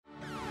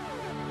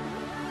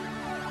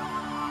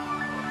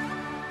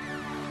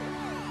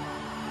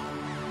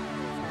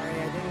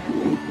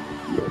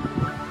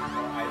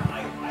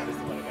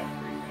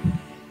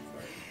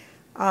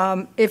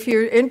If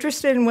you're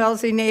interested in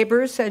Wellesley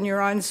Neighbors and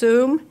you're on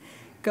Zoom,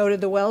 go to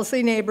the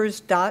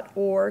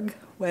wellesleyneighbors.org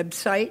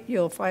website.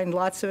 You'll find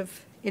lots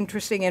of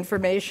interesting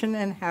information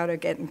and how to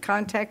get in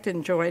contact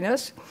and join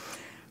us.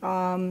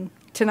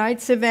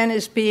 Tonight's event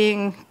is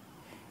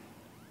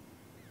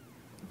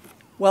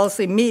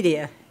Wellesley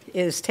Media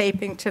is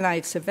taping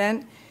tonight's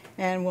event,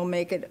 and we'll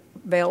make it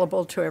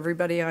available to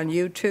everybody on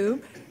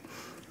YouTube.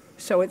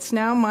 So it's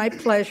now my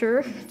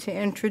pleasure to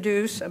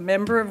introduce a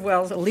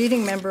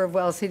leading member of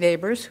Wellesley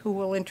Neighbors, who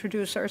will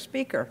introduce our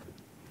speaker.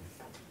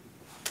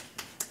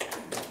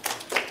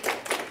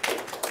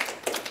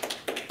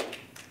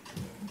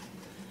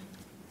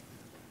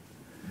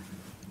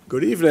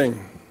 Good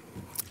evening.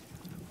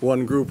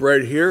 One group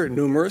right here,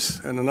 numerous,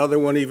 and another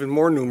one even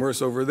more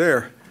numerous over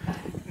there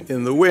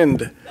in the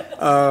wind.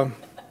 I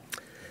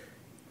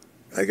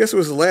guess it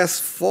was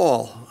last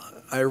fall,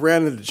 I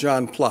ran into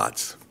John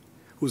Plotz,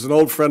 who's an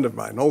old friend of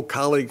mine, an old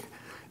colleague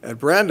at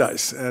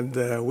Brandeis, and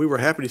we were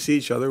happy to see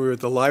each other. We were at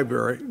the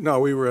library. No,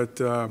 we were at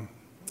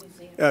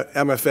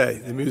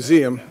MFA, the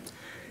museum,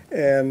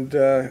 and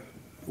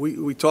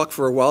we talked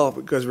for a while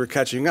because we were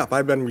catching up.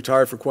 I've been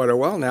retired for quite a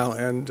while now,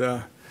 and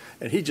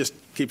he just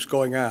keeps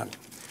going on.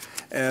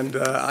 And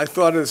I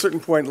thought at a certain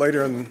point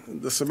later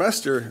in the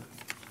semester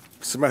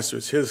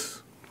is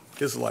his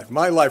life.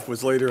 My life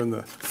was later in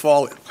the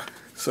fall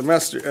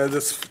semester,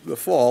 the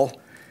fall.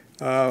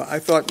 I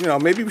thought,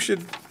 maybe we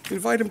should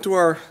invite him to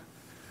our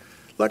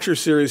lecture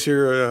series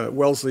here at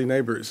Wellesley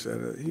Neighbors.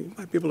 He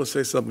might be able to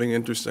say something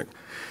interesting.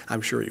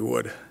 I'm sure he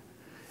would.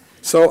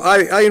 So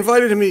I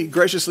invited him, he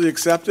graciously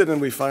accepted, and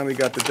we finally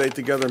got the date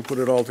together and put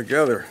it all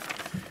together.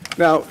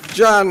 Now,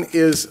 John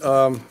is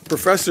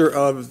professor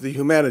of the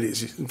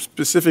humanities,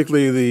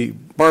 specifically the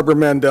Barbara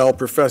Mandel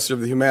Professor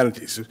of the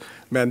Humanities.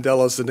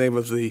 Mandela is the name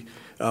of the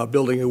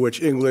building in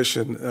which English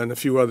and a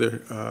few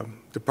other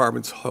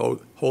departments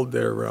hold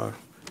their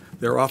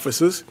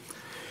offices.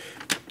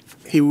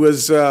 He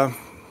was a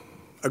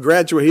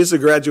graduate. He's a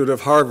graduate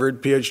of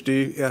Harvard,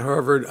 PhD at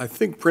Harvard. I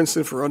think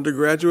Princeton for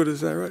undergraduate,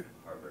 is that right?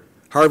 Harvard.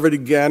 Harvard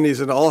again.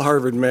 He's an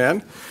all-Harvard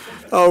man.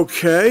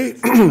 Okay.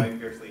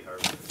 Fiercely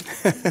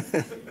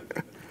Harvard.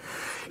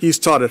 He's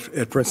taught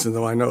at Princeton,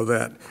 though, I know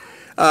that.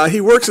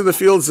 He works in the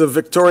fields of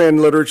Victorian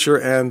literature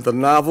and the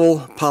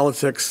novel,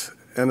 politics,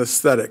 and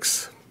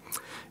aesthetics.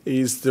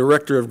 He's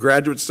director of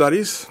graduate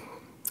studies.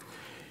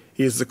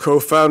 He is the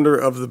co-founder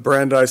of the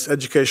Brandeis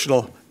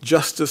Educational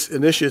Justice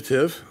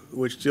Initiative,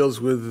 which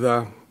deals with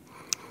the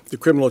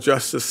criminal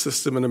justice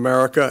system in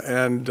America.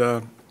 And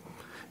as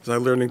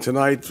I'm learning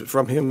tonight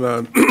from him,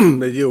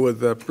 they deal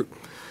with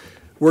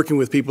working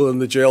with people in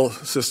the jail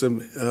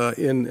system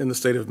in the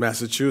state of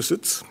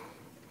Massachusetts.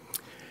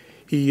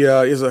 He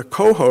is a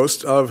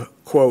co-host of,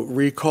 quote,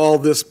 Recall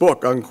This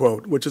Book,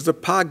 unquote, which is a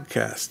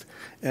podcast.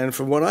 And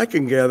from what I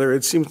can gather,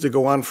 it seems to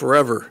go on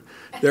forever.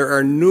 There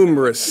are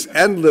numerous,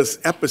 endless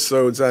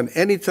episodes on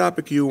any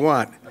topic you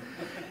want.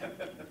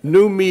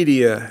 New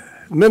media,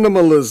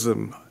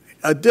 minimalism,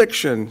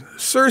 addiction,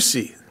 Circe,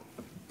 the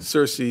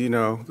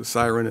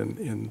siren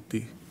in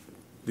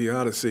the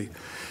Odyssey.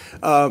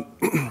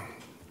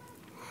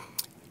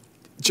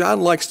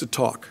 John likes to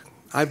talk.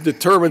 I've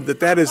determined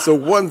that is the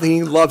one thing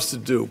he loves to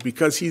do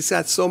because he's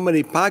had so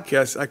many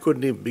podcasts, I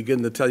couldn't even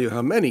begin to tell you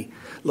how many,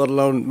 let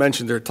alone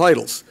mention their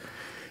titles.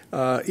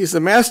 He's the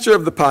master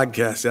of the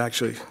podcast,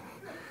 actually.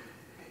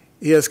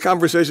 He has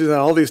conversations on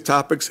all these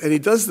topics, and he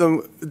does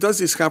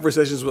these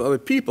conversations with other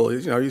people.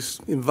 He's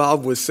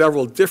involved with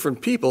several different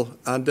people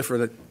on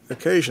different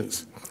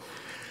occasions.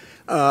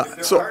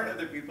 If there aren't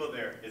other people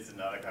there, it's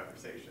not a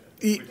conversation.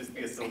 It would just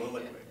be a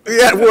soliloquy.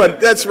 Yeah, it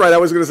would. That's right. I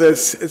was going to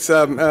say it's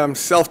a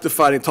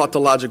self-defining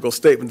tautological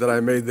statement that I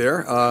made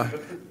there.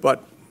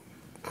 But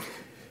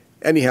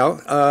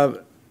anyhow,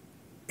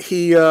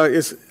 he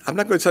is. I'm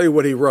not going to tell you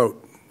what he wrote.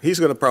 He's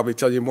going to probably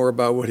tell you more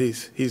about what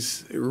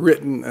he's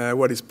written,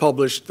 what he's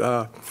published.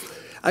 I'm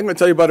going to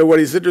tell you about what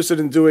he's interested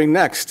in doing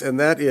next, and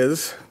that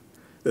is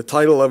the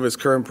title of his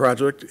current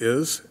project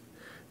is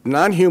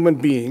Non-Human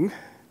Being,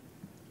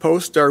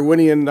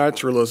 Post-Darwinian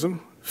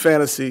Naturalism,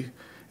 Fantasy,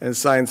 and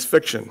Science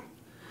Fiction,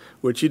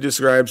 which he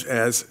describes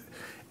as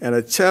an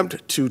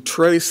attempt to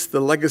trace the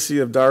legacy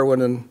of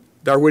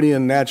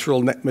Darwinian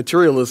natural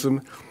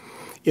materialism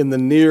in the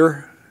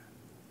near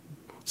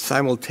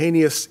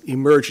simultaneous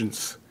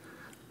emergence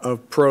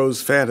of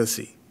prose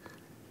fantasy,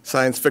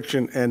 science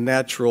fiction, and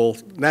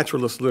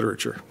naturalist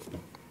literature,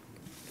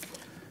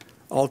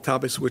 all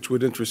topics which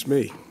would interest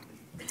me.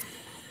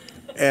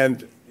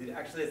 And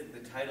actually, the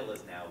title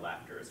is now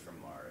Laughter is from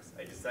Mars.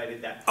 I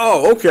decided that.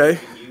 Oh,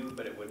 okay. You,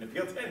 but it wouldn't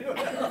appeal to anyone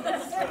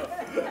else. So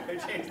I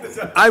changed the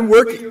title.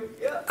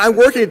 I'm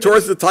working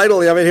towards the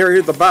title. I mean, here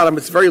at the bottom,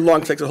 it's very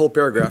long, takes a whole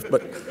paragraph,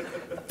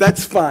 but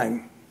that's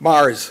fine.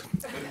 Mars.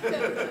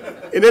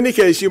 In any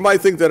case, you might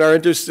think that our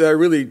interests are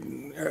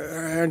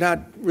not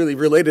really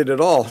related at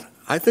all.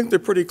 I think they're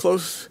pretty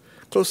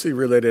closely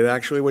related,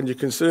 actually, when you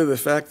consider the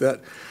fact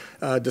that,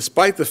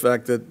 despite the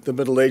fact that the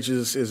Middle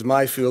Ages is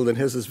my field and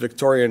his is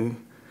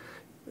Victorian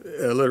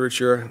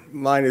literature,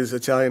 mine is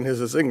Italian, his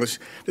is English.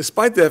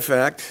 Despite that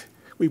fact,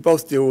 we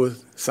both deal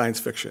with science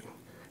fiction.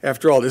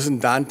 After all, isn't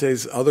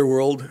Dante's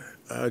otherworld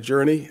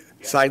journey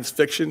science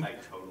fiction,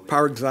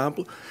 par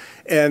example?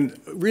 And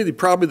really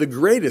probably the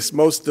greatest,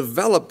 most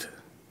developed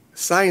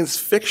science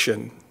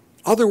fiction,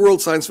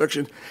 otherworld science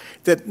fiction,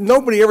 that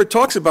nobody ever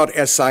talks about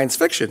as science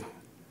fiction,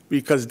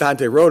 because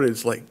Dante wrote it,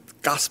 it's like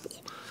gospel.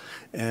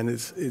 And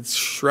it's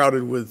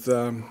shrouded with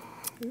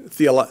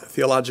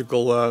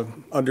theological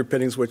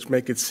underpinnings which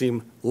make it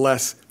seem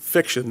less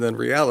fiction than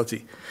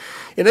reality.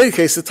 In any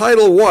case, the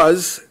title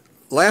was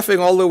Laughing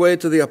All the Way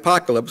to the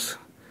Apocalypse,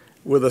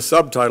 with a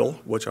subtitle,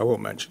 which I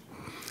won't mention.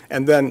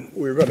 And then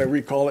we're going to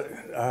recall it,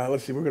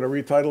 let's see, we're going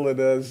to retitle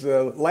it as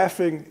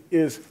Laughing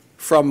is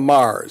from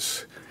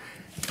Mars.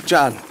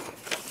 John,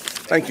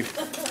 thank you.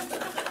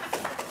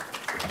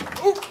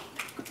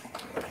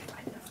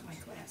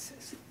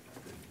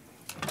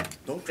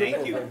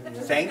 Thank you.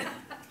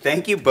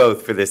 Thank you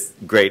both for this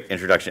great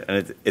introduction.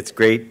 And it's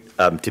great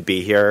to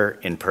be here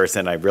in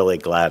person. I'm really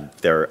glad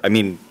I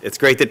mean, it's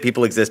great that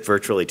people exist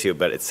virtually too,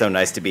 but it's so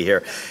nice to be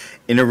here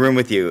in a room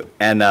with you.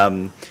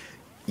 And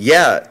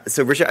yeah,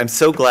 so Richard, I'm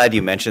so glad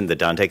you mentioned the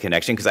Dante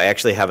connection, because I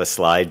actually have a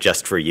slide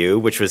just for you,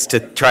 which was to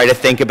try to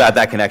think about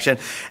that connection.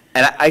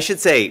 And I should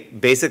say,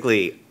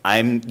 basically,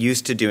 I'm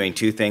used to doing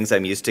two things.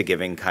 I'm used to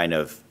giving kind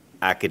of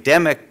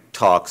academic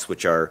talks,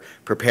 which are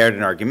prepared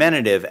and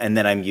argumentative, and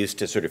then I'm used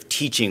to sort of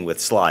teaching with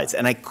slides.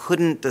 And I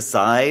couldn't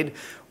decide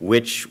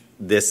which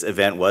this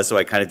event was, so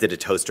I kind of did a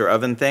toaster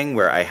oven thing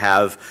where I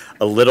have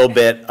a little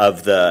bit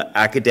of the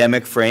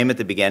academic frame at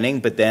the beginning,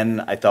 but then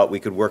I thought we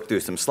could work through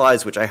some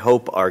slides, which I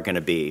hope are going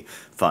to be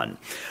fun.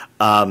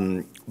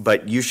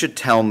 But you should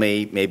tell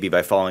me, maybe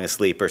by falling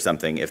asleep or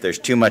something, if there's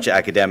too much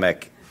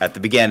academic at the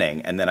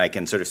beginning, and then I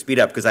can sort of speed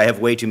up, because I have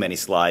way too many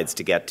slides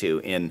to get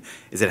to in,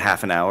 is it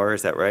half an hour,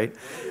 is that right?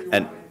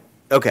 And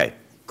okay,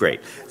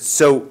 great.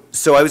 So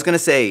I was going to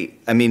say,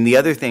 I mean, the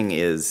other thing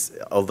is,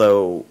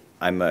 although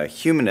I'm a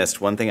humanist,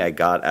 one thing I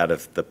got out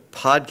of the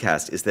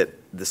podcast is that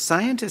the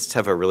scientists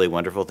have a really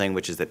wonderful thing,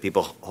 which is that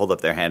people hold up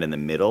their hand in the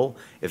middle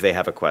if they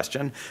have a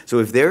question. So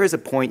if there is a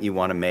point you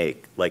want to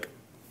make, like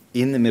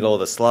in the middle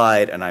of a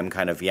slide, and I'm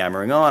kind of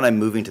yammering on, I'm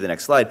moving to the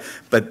next slide,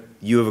 but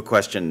you have a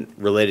question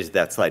related to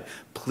that slide,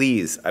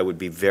 please, I would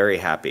be very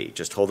happy.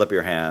 Just hold up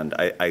your hand.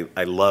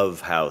 I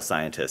love how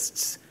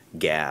scientists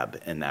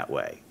gab in that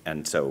way,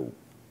 and so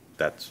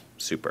that's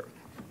super.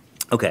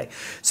 Okay,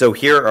 so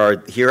here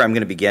I'm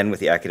going to begin with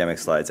the academic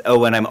slides.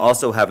 Oh, and I'm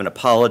also have an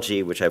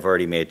apology, which I've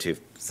already made to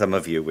some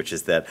of you, which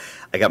is that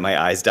I got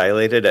my eyes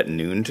dilated at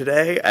noon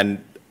today,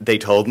 and they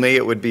told me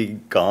it would be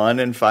gone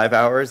in 5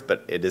 hours,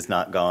 but it is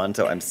not gone.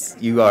 So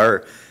you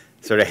are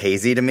sort of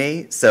hazy to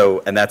me.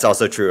 So, and that's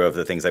also true of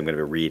the things I'm going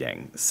to be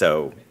reading.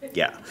 So,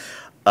 yeah.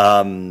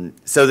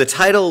 So the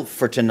title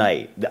for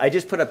tonight, I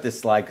just put up this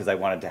slide because I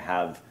wanted to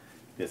have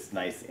this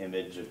nice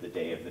image of the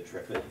Day of the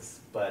Triffids,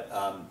 but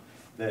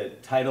the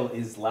title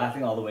is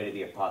Laughing All the Way to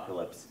the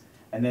Apocalypse,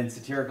 and then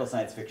satirical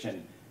science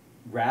fiction.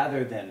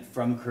 Rather than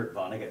from Kurt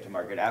Vonnegut to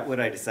Margaret Atwood,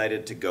 I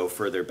decided to go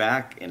further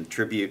back in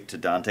tribute to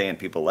Dante and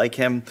people like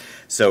him,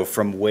 so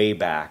from way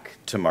back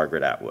to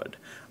Margaret Atwood.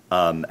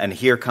 And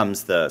here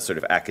comes the sort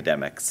of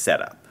academic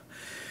setup.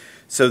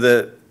 So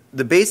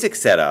the basic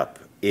setup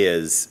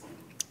is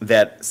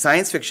that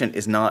science fiction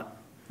is not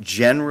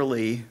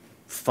generally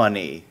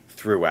funny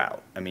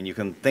throughout. I mean, you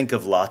can think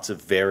of lots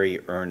of very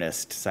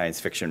earnest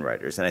science fiction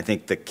writers, and I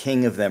think the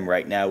king of them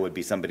right now would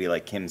be somebody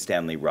like Kim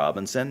Stanley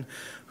Robinson,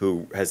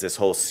 who has this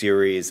whole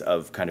series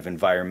of kind of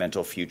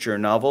environmental future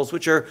novels,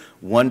 which are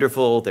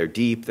wonderful, they're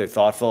deep, they're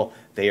thoughtful,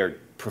 they are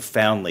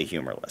profoundly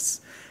humorless.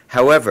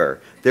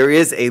 However, there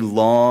is a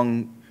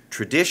long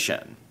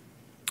tradition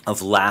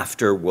of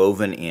laughter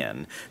woven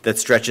in that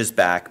stretches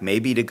back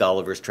maybe to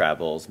Gulliver's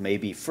Travels,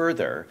 maybe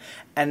further,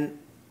 and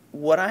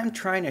what I'm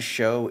trying to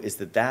show is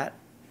that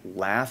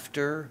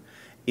laughter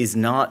is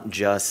not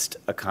just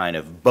a kind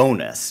of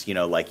bonus, you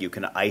know, like you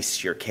can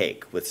ice your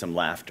cake with some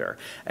laughter.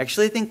 I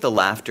actually think the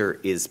laughter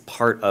is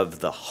part of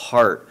the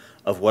heart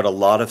of what a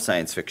lot of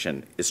science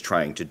fiction is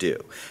trying to do.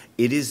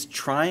 It is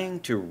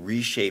trying to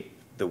reshape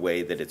the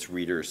way that its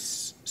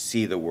readers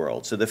see the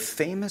world. So the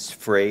famous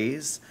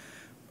phrase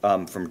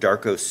from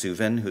Darko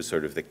Suvin, who's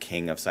sort of the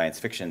king of science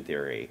fiction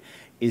theory,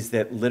 is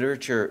that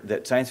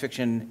science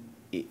fiction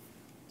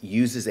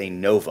uses a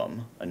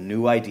novum, a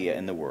new idea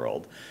in the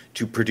world,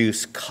 to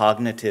produce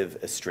cognitive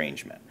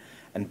estrangement.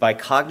 And by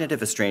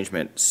cognitive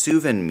estrangement,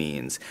 Suvin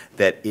means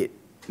that it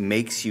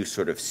makes you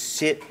sort of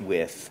sit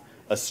with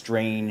a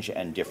strange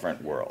and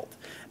different world.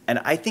 And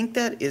I think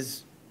that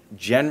is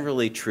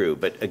generally true,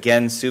 but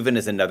again, Suvin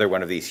is another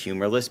one of these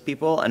humorless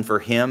people, and for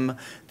him,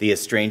 the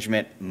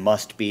estrangement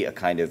must be a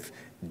kind of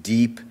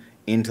deep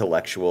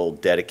intellectual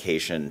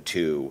dedication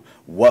to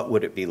what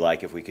would it be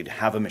like if we could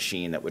have a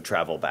machine that would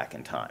travel back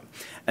in time.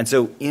 And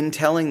so in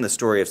telling the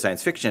story of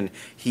science fiction,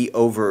 he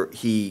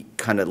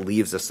kind of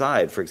leaves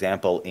aside, for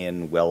example,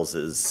 in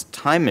Wells's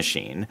Time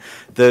Machine,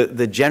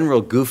 the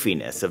general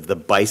goofiness of the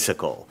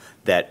bicycle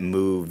that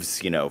moves,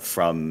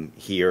 from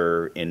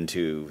here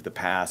into the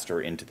past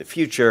or into the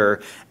future,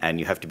 and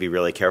you have to be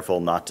really careful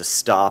not to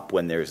stop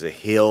when there's a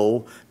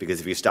hill, because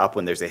if you stop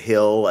when there's a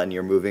hill and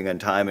you're moving on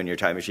time in your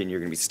time machine, you're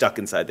going to be stuck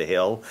inside the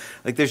hill.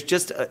 Like there's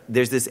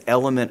this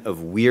element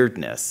of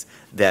weirdness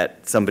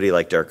that somebody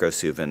like Darko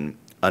Suvin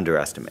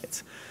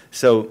underestimates.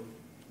 So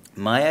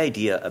my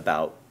idea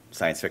about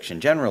science fiction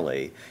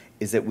generally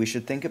is that we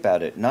should think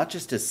about it not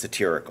just as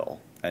satirical.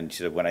 And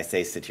when I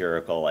say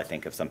satirical, I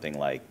think of something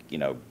like,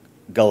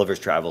 Gulliver's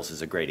Travels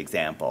is a great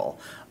example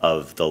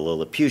of the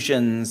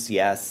Lilliputians,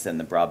 yes, and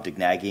the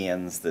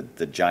Brobdingnagians,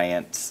 the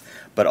giants,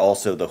 but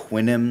also the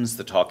Houyhnhnms,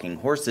 the talking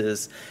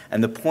horses.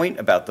 And the point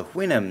about the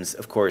Houyhnhnms,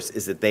 of course,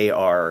 is that they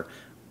are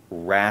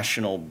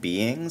rational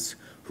beings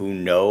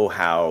who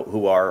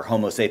are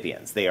Homo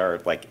sapiens. They are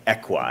like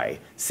equi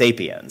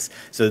sapiens.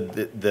 So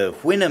the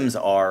Houyhnhnms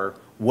are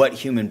what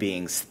human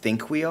beings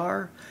think we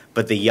are,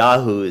 but the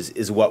Yahoos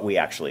is what we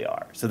actually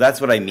are. So that's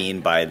what I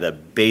mean by the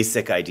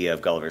basic idea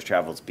of Gulliver's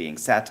Travels being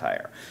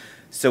satire.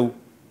 So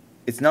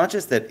it's not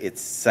just that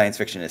it's science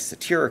fiction is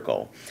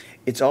satirical,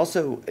 it's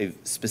also a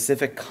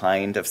specific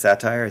kind of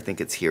satire. I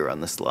think it's here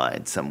on the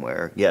slide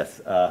somewhere.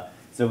 Yes,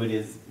 so it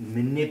is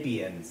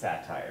Menippean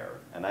satire.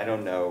 And I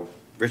don't know,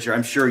 Richard,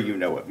 I'm sure you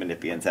know what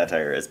Menippean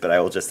satire is, but I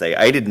will just say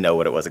I didn't know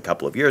what it was a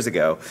couple of years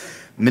ago.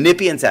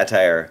 Menippean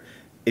satire,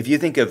 if you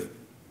think of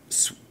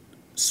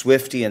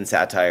Swiftian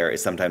satire,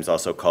 is sometimes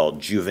also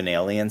called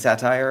Juvenalian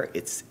satire.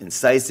 It's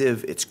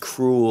incisive, it's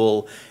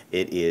cruel,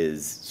 it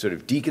is sort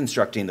of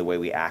deconstructing the way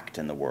we act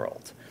in the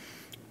world.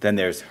 Then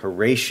there's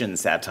Horatian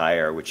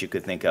satire, which you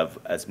could think of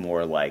as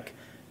more like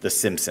The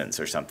Simpsons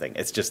or something.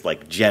 It's just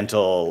like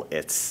gentle,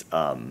 it's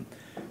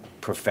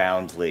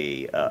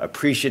profoundly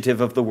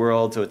appreciative of the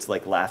world, so it's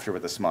like laughter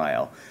with a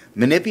smile.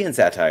 Menippean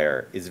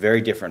satire is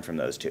very different from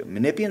those two.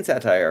 Menippean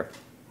satire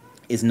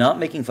is not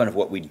making fun of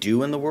what we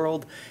do in the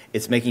world,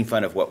 it's making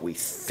fun of what we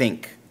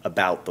think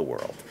about the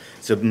world.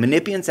 So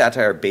Menippean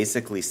satire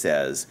basically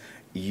says,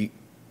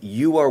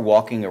 you are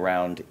walking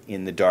around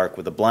in the dark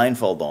with a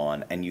blindfold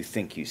on and you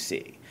think you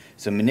see.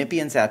 So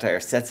Menippean satire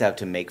sets out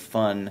to make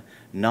fun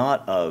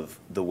not of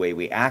the way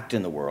we act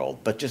in the world,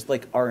 but just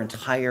like our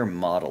entire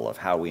model of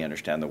how we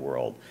understand the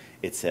world,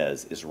 it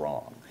says is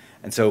wrong.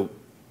 And so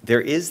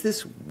there is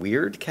this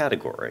weird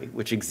category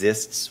which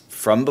exists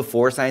from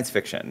before science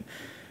fiction,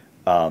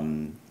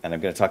 and I'm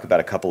going to talk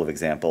about a couple of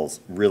examples,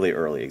 really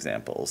early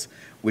examples,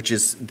 which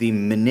is the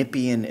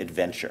Menippean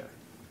adventure,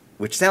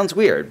 which sounds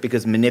weird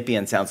because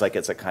Menippean sounds like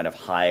it's a kind of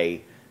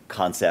high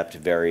concept,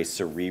 very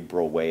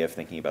cerebral way of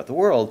thinking about the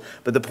world.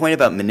 But the point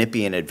about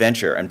Menippean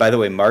adventure, and by the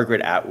way,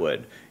 Margaret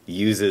Atwood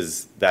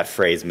uses that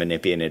phrase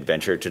Menippean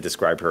adventure to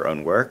describe her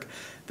own work.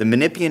 The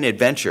Menippean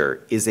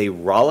adventure is a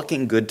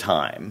rollicking good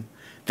time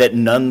that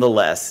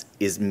nonetheless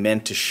is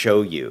meant to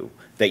show you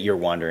that you're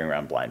wandering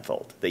around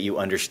blindfold, that you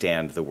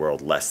understand the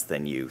world less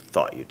than you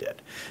thought you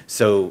did.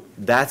 So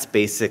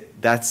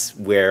that's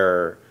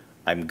where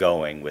I'm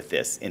going with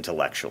this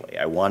intellectually.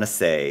 I want to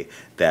say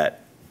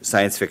that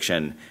science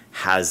fiction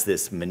has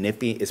this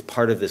is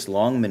part of this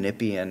long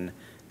Menippean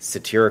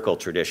satirical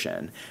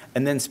tradition.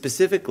 And then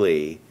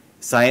specifically,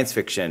 science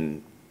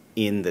fiction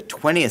in the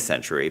 20th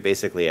century,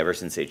 basically ever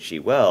since H.G.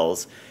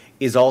 Wells,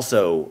 is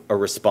also a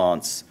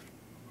response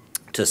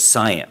to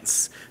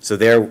science. So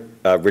there,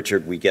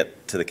 Richard, we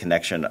get to the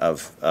connection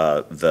of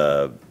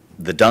the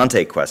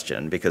Dante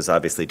question, because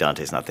obviously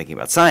Dante's not thinking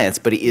about science,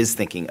 but he is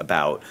thinking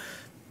about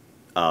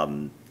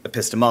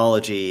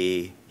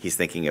epistemology, he's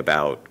thinking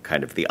about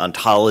kind of the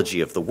ontology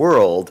of the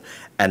world,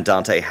 and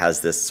Dante has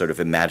this sort of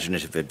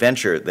imaginative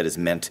adventure that is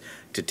meant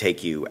to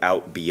take you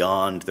out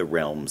beyond the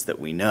realms that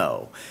we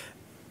know.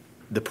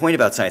 The point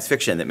about science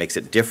fiction that makes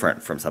it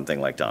different from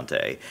something like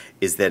Dante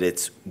is that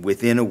it's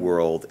within a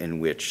world in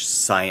which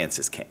science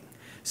is king.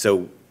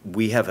 So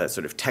we have a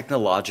sort of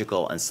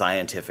technological and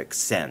scientific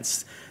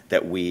sense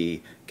that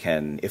we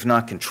can, if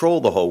not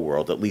control the whole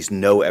world, at least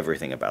know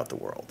everything about the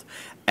world.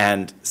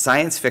 And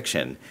science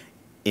fiction,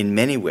 in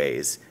many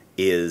ways,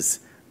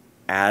 is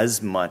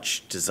as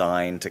much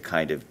designed to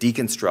kind of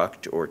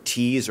deconstruct or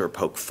tease or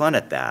poke fun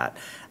at that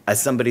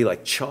as somebody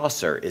like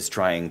Chaucer is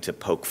trying to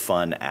poke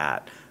fun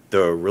at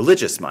the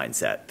religious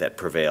mindset that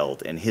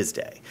prevailed in his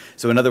day.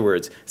 So in other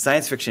words,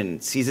 science fiction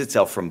sees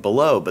itself from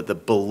below, but the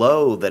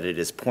below that it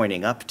is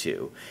pointing up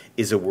to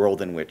is a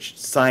world in which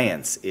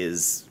science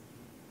is,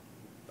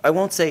 I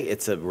won't say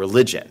it's a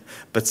religion,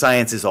 but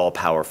science is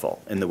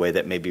all-powerful in the way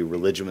that maybe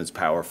religion was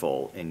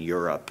powerful in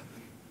Europe,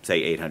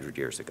 say 800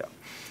 years ago.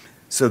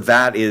 So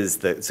that is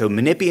so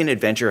Menippean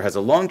adventure has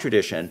a long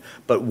tradition,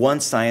 but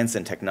once science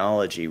and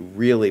technology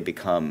really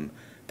become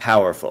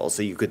powerful,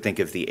 so you could think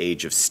of the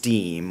age of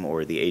steam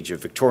or the age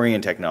of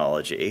Victorian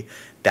technology,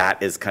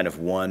 that is kind of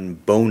one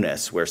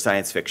bonus where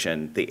science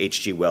fiction, the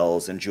H.G.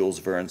 Wells and Jules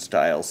Verne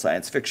style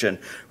science fiction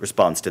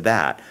responds to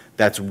that.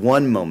 That's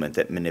one moment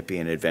that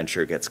Menippean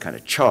adventure gets kind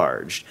of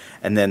charged.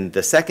 And then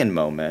the second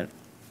moment,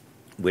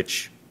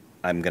 which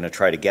I'm going to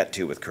try to get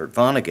to with Kurt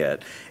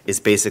Vonnegut is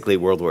basically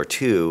World War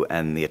II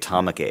and the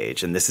atomic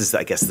age. And this is,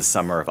 I guess, the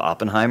summer of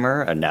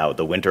Oppenheimer, and now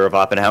the winter of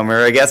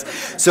Oppenheimer, I guess.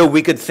 So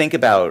we could think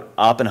about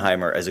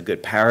Oppenheimer as a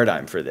good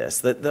paradigm for this,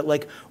 that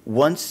like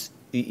once,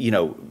 you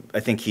know, I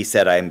think he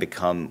said, I am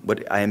become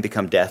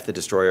death, the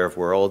destroyer of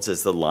worlds,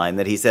 is the line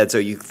that he said. So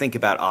you think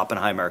about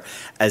Oppenheimer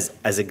as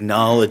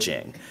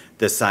acknowledging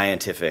the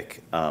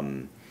scientific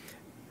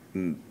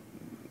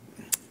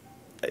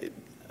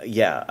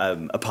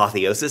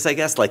apotheosis, I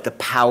guess, like the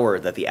power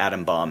that the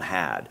atom bomb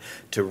had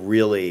to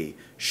really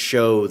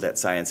show that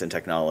science and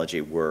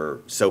technology were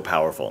so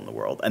powerful in the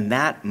world. And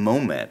that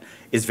moment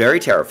is very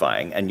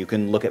terrifying, and you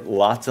can look at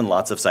lots and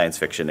lots of science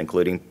fiction,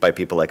 including by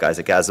people like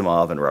Isaac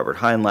Asimov and Robert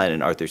Heinlein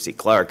and Arthur C.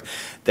 Clarke,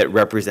 that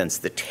represents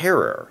the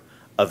terror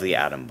of the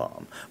atom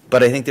bomb.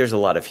 But I think there's a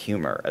lot of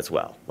humor as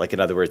well. Like, in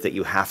other words, that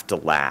you have to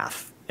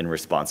laugh in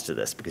response to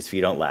this, because if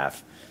you don't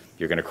laugh,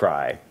 you're going to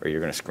cry or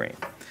you're going to scream.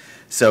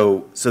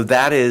 So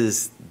that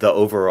is the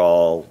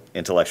overall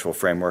intellectual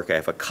framework. I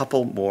have a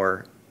couple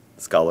more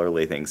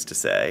scholarly things to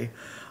say.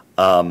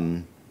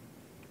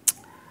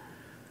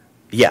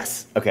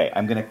 Yes, okay,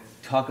 I'm going to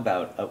talk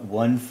about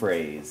one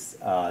phrase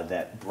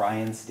that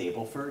Brian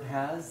Stableford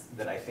has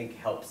that I think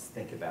helps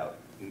think about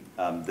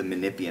the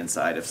Menippean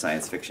side of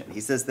science fiction.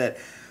 He says that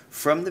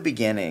from the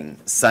beginning,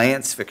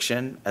 science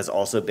fiction has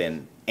also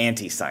been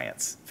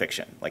anti-science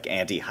fiction, like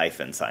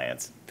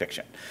anti-science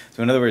fiction.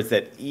 So in other words,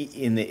 that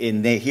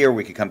here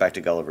we could come back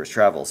to Gulliver's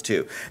Travels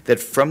too, that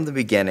from the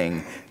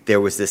beginning there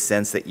was this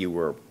sense that you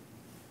were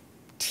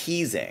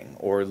teasing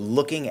or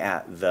looking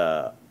at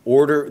the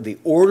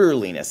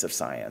orderliness of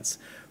science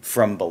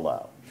from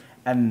below.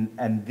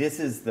 And this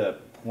is the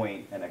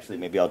point, and actually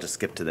maybe I'll just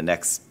skip to the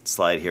next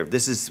slide here.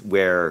 This is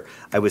where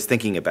I was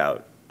thinking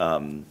about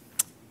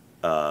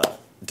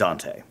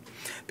Dante,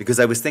 because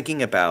I was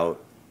thinking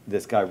about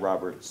this guy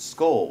Robert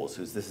Scholes,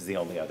 this is the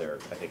only other,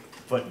 I think,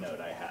 footnote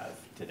I have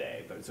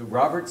today. But so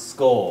Robert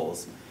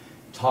Scholes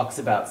talks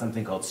about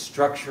something called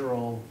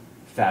structural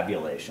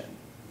fabulation.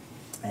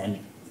 And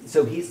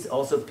so he's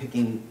also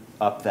picking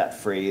up that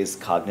phrase,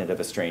 cognitive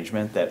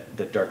estrangement, that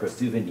Darko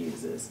Suvin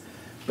uses.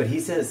 But he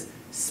says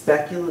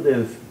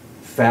speculative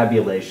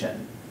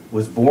fabulation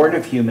was born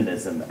of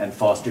humanism and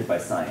fostered by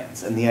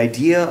science. And the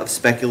idea of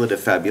speculative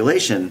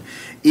fabulation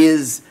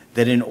is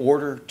that in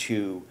order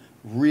to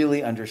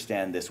really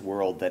understand this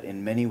world that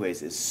in many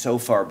ways is so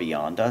far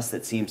beyond us,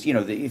 that seems, you know,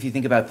 if you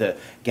think about the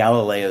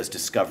Galileo's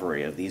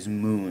discovery of these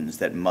moons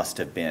that must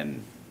have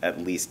been at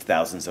least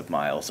thousands of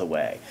miles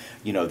away,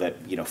 you know, that,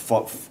 you know,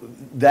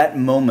 that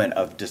moment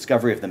of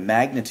discovery of the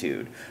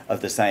magnitude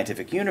of the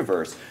scientific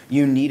universe,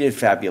 you needed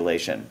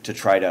fabulation to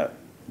try to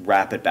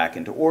wrap it back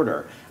into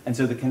order. And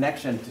so the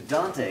connection to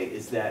Dante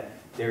is that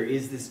there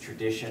is this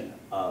tradition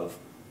of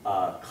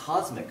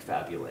cosmic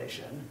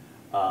fabulation.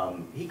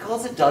 He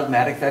calls it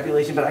dogmatic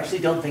fabulation, but I actually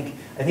don't think,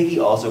 I think he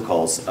also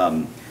calls,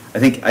 I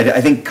think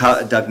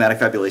dogmatic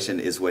fabulation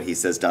is what he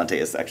says Dante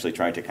is actually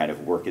trying to kind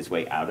of work his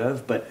way out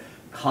of, but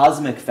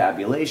cosmic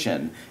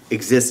fabulation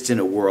exists in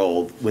a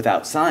world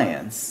without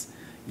science.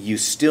 You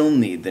still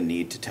need the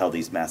need to tell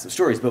these massive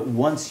stories, but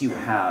once you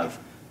have,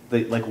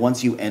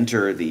 once you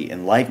enter the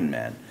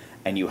Enlightenment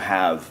and you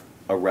have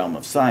a realm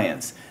of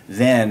science,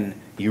 then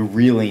you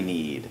really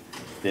need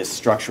this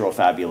structural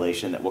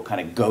fabulation that will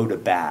kind of go to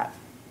bat,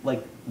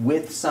 like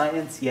with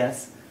science,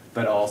 yes,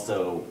 but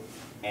also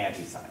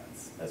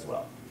anti-science as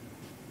well.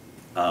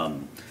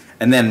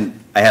 And then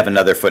I have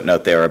another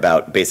footnote there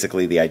about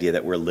basically the idea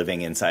that we're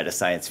living inside a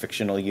science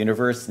fictional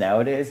universe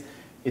nowadays.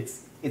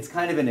 It's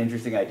kind of an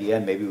interesting idea,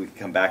 and maybe we can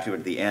come back to it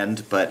at the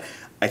end, but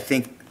I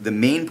think the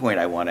main point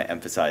I want to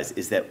emphasize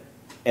is that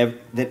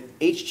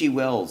H.G.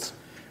 Wells,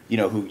 you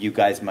know, who you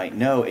guys might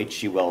know,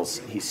 H.G. Wells,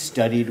 he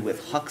studied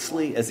with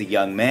Huxley as a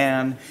young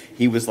man.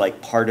 He was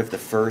like part of the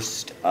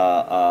first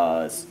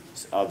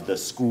of the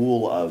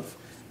school of,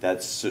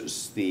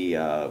 that's the,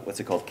 what's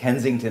it called,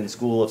 Kensington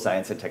School of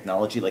Science and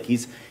Technology. Like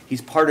he's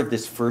part of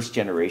this first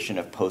generation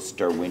of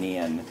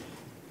post-Darwinian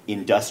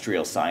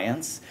industrial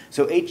science.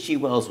 So H.G.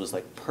 Wells was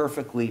like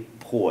perfectly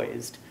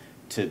poised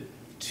to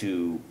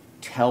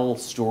tell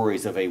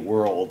stories of a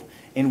world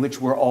in which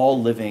we're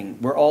all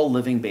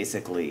living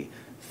basically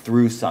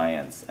through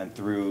science and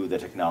through the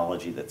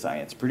technology that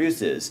science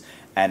produces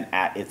and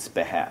at its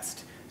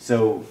behest.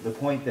 So the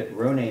point that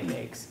Roné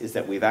makes is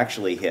that we've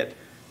actually hit,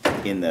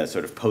 in the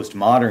sort of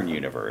postmodern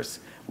universe,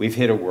 we've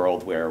hit a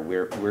world where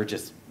we're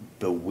just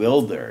so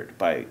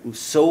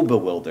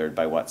bewildered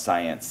by what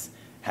science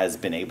has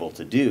been able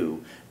to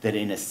do that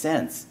in a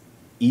sense,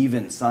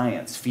 even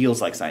science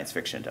feels like science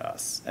fiction to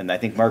us. And I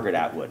think Margaret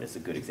Atwood is a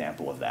good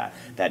example of that.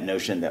 That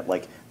notion that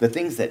like the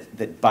things that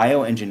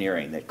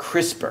bioengineering, that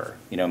CRISPR,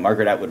 you know,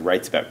 Margaret Atwood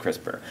writes about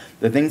CRISPR.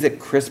 The things that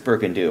CRISPR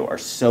can do are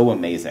so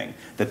amazing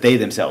that they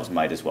themselves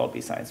might as well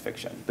be science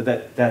fiction.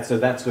 But that's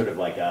sort of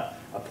like a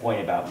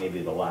point about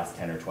maybe the last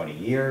 10 or 20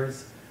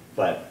 years.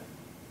 But,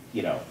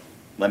 you know,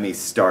 let me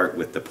start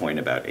with the point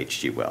about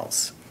H.G.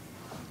 Wells.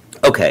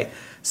 Okay,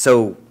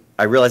 so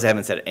I realize I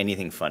haven't said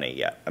anything funny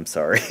yet. I'm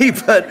sorry,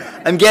 but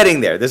I'm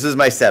getting there. This is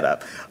my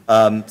setup.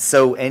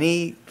 So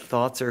any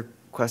thoughts or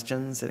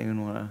questions?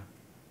 Anyone want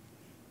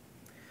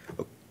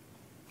to?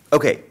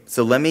 Okay,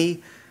 so let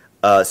me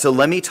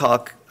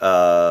talk.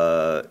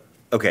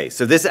 Okay,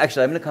 so this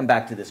actually, I'm going to come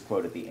back to this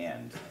quote at the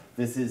end.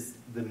 This is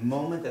the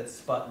moment that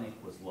Sputnik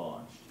was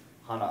launched.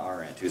 Hannah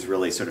Arendt, who's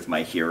really sort of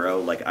my hero,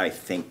 like I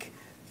think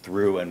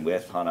through and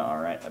with Hannah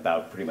Arendt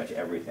about pretty much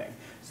everything.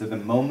 So the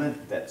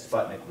moment that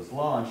Sputnik was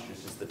launched, which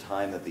is the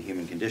time that the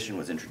human condition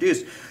was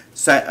introduced,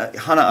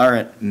 Hannah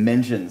Arendt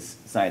mentions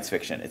science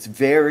fiction. It's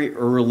very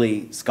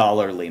early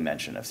scholarly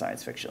mention of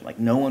science fiction. Like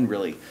no one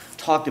really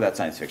talked about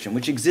science fiction,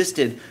 which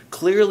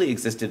clearly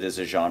existed as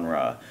a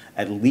genre,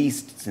 at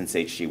least since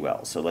H.G.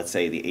 Wells, so let's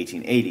say the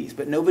 1880s,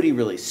 but nobody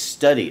really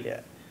studied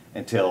it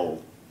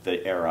until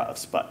the era of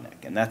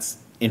Sputnik, and that's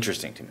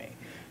interesting to me.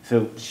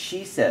 So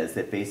she says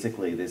that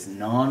basically this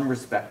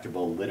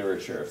non-respectable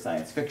literature of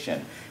science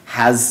fiction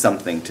has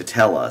something to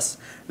tell us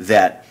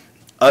that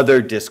other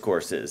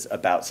discourses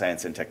about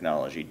science and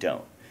technology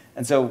don't.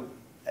 And so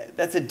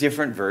that's a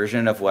different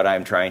version of what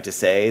I'm trying to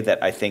say,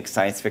 that I think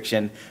science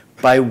fiction,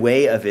 by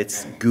way of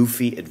its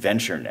goofy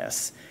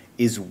adventureness,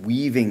 is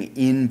weaving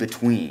in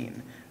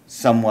between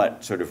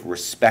somewhat sort of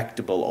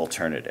respectable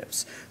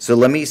alternatives. So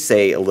let me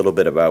say a little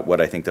bit about what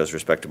I think those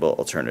respectable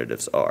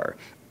alternatives are.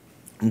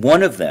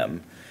 One of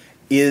them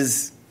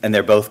is, and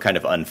they're both kind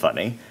of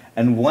unfunny,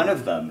 and one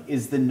of them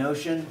is the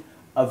notion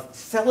of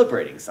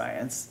celebrating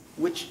science,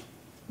 which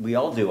we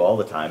all do all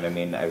the time. I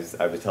mean, I was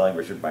telling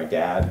Richard, my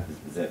dad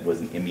was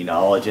an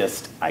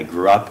immunologist. I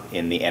grew up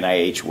in the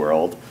NIH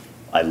world.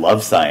 I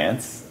love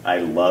science. I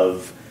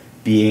love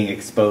being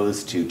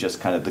exposed to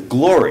just kind of the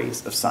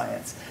glories of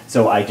science.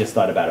 So I just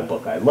thought about a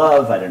book I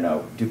love. I don't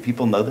know, do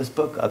people know this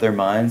book, Other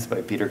Minds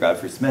by Peter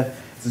Godfrey Smith?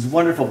 It's this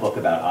wonderful book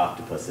about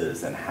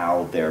octopuses and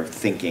how their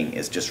thinking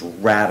is just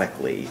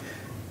radically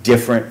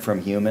different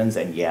from humans,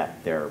 and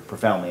yet they're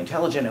profoundly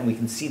intelligent, and we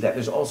can see that.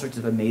 There's all sorts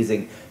of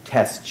amazing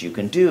tests you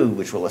can do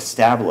which will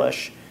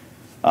establish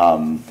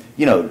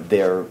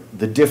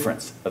the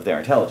difference of their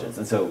intelligence.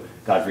 And so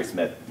Godfrey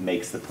Smith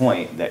makes the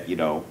point that,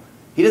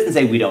 he doesn't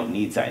say we don't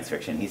need science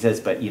fiction. He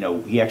says, but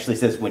he actually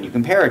says when you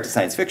compare it to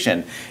science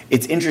fiction,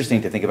 it's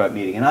interesting to think about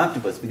meeting an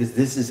octopus because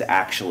this is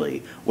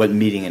actually what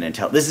meeting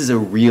this is a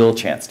real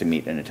chance to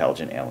meet an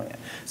intelligent alien.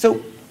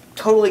 So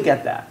totally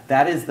get that.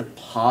 That is the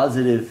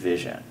positive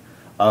vision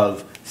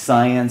of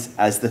science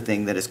as the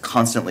thing that is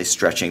constantly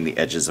stretching the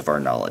edges of our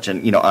knowledge.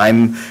 And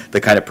I'm the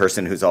kind of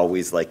person who's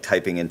always like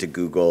typing into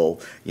Google,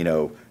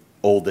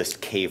 oldest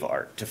cave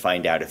art to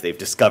find out if they've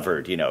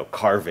discovered,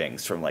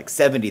 carvings from like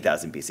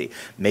 70,000 BC.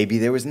 Maybe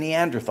there was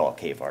Neanderthal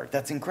cave art.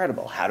 That's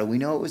incredible. How do we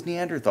know it was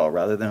Neanderthal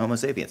rather than Homo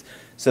sapiens?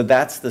 So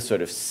that's the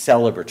sort of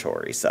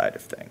celebratory side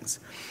of things.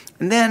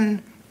 And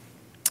then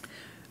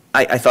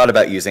I thought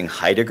about using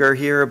Heidegger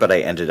here, but I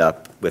ended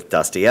up with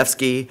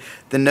Dostoevsky,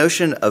 the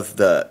notion of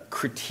the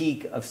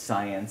critique of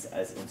science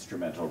as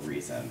instrumental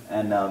reason.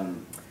 And I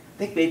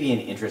think maybe in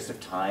the interest of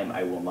time,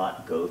 I will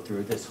not go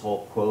through this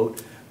whole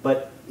quote,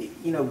 but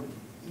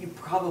you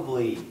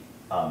probably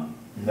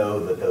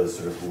know that those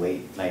sort of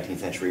late 19th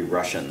century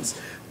Russians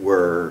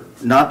were,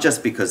 not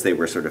just because they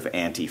were sort of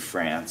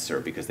anti-France or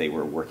because they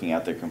were working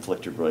out their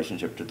conflicted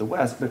relationship to the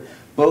West, but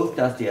both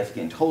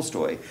Dostoevsky and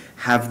Tolstoy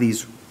have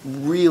these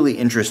really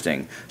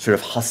interesting sort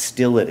of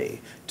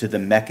hostility to the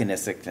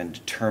mechanistic and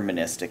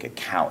deterministic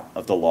account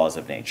of the laws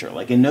of nature.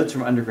 Like in Notes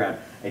from Underground,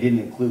 I didn't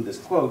include this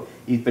quote,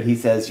 but he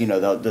says,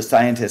 the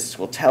scientists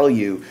will tell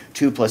you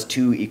 2 +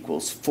 2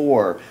 =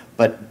 4,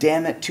 but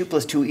damn it, 2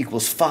 + 2 =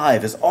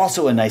 5 is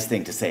also a nice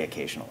thing to say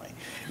occasionally.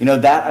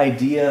 That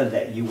idea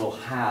that you will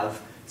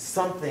have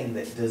something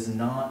that does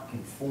not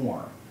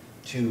conform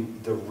to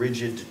the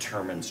rigid,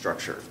 determined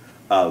structure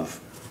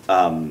of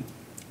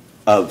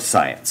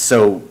science.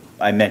 So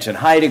I mentioned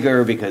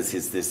Heidegger because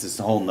this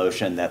whole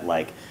notion that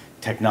like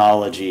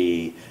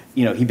technology,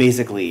 he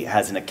basically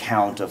has an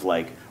account of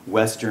like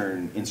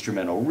Western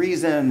instrumental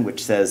reason,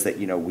 which says that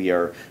we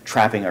are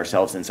trapping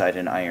ourselves inside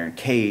an iron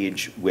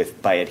cage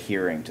by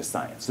adhering to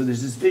science. So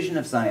there's this vision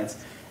of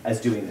science as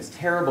doing this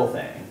terrible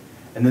thing,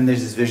 and then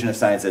there's this vision of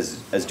science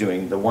as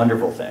doing the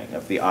wonderful thing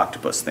of the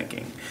octopus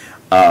thinking.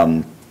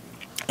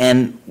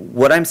 And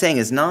what I'm saying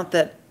is not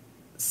that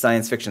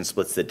science fiction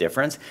splits the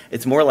difference.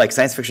 It's more like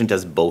science fiction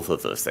does both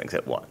of those things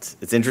at once.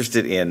 It's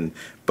interested in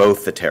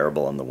both the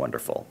terrible and the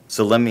wonderful.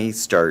 So let me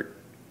start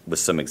with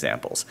some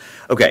examples.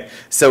 Okay,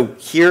 so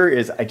here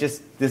is, I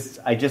just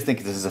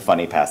think this is a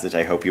funny passage,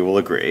 I hope you will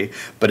agree,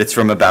 but it's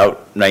from about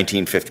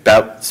 1950,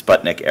 about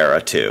Sputnik era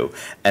too,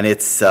 and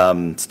it's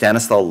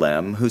Stanislaw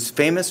Lem, who's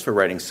famous for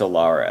writing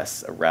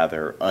Solaris, a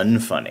rather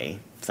unfunny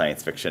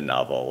science fiction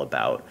novel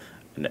about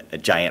a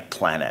giant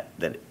planet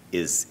that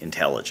is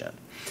intelligent.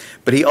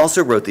 But he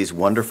also wrote these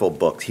wonderful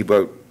books. He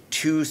wrote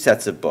 2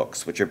 sets of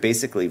books, which are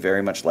basically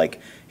very much like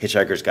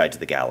Hitchhiker's Guide to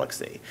the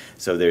Galaxy.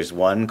 So there's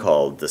one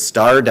called The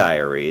Star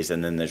Diaries,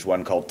 and then there's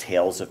one called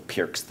Tales of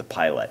Pirks the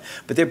Pilot.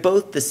 But they're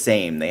both the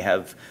same. They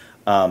have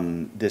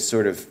this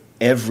sort of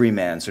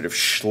everyman, sort of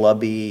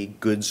schlubby,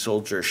 good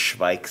soldier,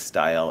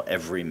 Schweik-style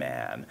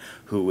everyman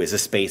who is a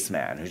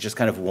spaceman, who's just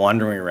kind of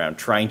wandering around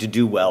trying to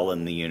do well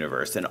in the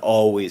universe and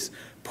always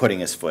putting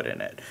his foot in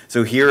it.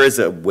 So here is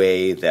a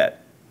way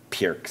that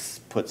Pirks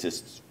puts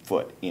his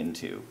foot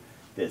into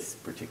this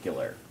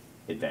particular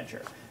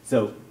adventure.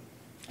 So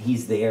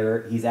he's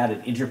there, he's at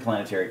an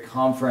interplanetary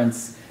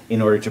conference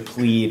in order to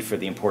plead for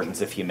the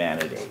importance of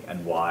humanity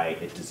and why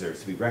it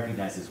deserves to be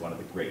recognized as one of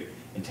the great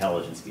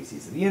intelligent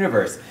species of the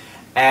universe.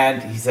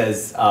 And he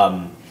says,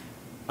 sorry,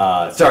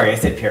 I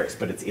said Pirks,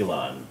 but it's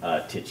Elon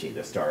Tichy,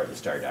 the star of the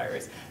Star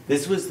Diaries.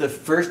 This was the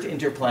first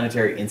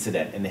interplanetary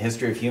incident in the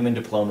history of human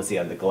diplomacy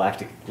on the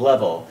galactic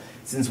level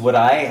since what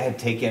I had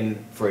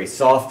taken for a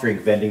soft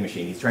drink vending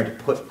machine, he's trying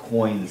to put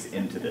coins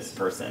into this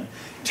person,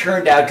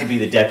 turned out to be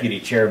the deputy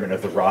chairman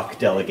of the Rock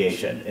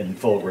delegation in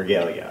full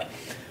regalia.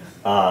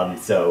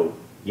 So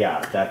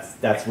yeah,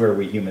 that's where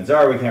we humans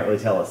are. We can't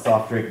really tell a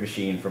soft drink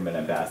machine from an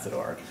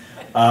ambassador.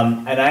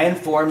 And I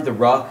informed the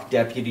Rock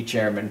deputy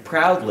chairman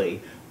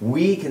proudly,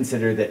 we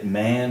consider that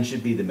man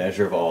should be the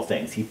measure of all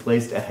things. He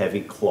placed a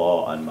heavy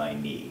claw on my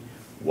knee.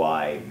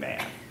 Why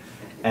man?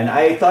 And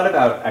I thought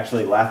about,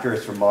 actually, Laughter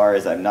is from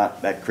Mars. I'm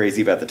not that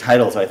crazy about the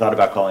title, so I thought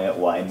about calling it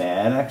Why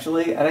Man,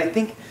 actually. And I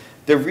think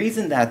the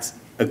reason that's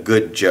a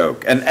good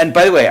joke, and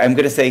by the way, I'm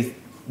going to say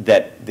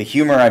that the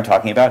humor I'm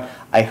talking about,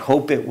 I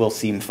hope it will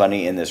seem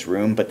funny in this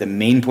room, but the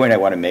main point I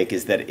want to make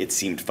is that it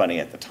seemed funny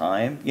at the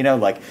time, you know,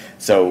 like,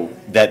 so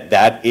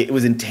that it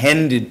was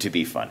intended to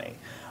be funny.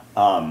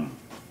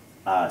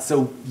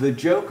 So the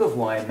joke of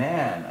Why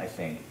Man, I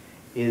think,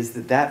 is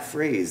that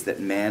phrase, that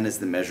man is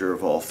the measure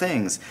of all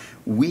things,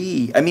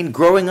 I mean,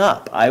 growing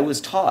up, I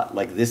was taught,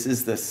 like, this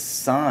is the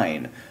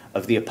sign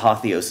of the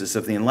apotheosis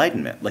of the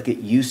Enlightenment. Like, it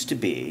used to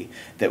be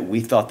that we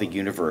thought the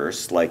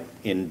universe, like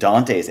in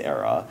Dante's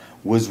era,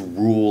 was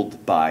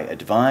ruled by a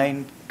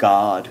divine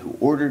God who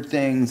ordered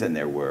things, and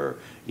there were,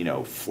 you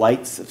know,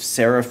 flights of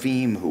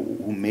seraphim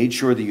who made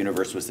sure the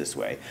universe was this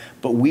way.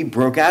 But we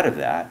broke out of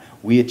that,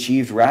 we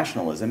achieved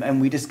rationalism, and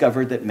we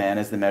discovered that man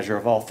is the measure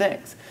of all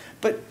things.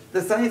 But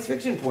the science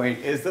fiction point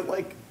is that,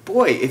 like,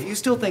 boy, if you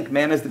still think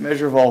man is the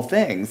measure of all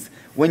things,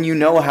 when you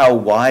know how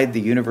wide the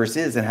universe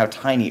is and how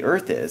tiny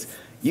Earth is,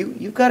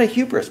 you've got a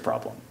hubris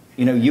problem.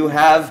 You know, you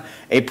have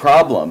a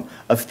problem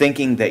of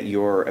thinking that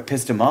your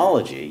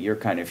epistemology, your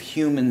kind of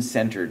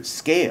human-centered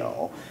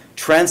scale,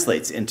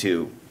 translates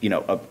into, you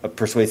know, a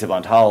persuasive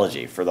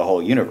ontology for the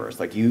whole universe.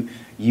 Like,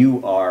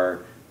 you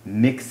are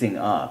mixing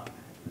up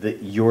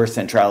your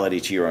centrality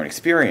to your own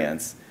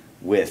experience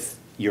with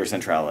your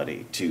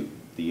centrality to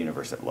the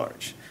universe at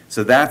large.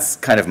 So that's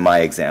kind of my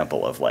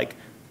example of, like,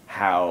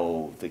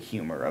 how the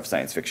humor of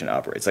science fiction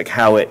operates, like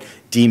how it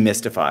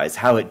demystifies,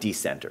 how it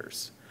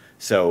decenters.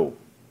 So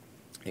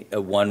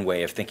one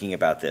way of thinking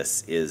about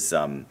this is,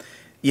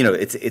 you know,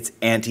 it's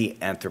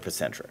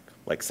anti-anthropocentric.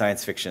 Like,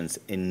 science fiction's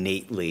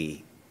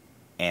innately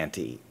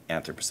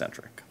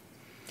anti-anthropocentric.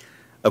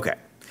 Okay,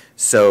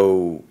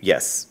 so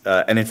yes,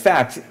 and in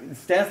fact,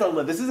 Stanislaw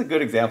Lem, this is a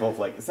good example of,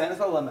 like,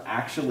 Stanislaw Lem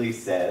actually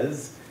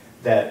says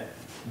that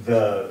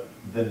the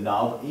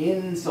novel,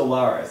 in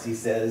Solaris, he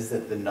says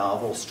that the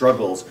novel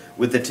struggles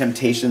with the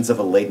temptations of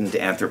a latent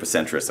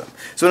anthropocentrism.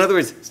 So in other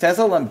words,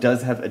 Stanislaw Lem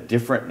does have a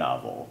different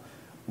novel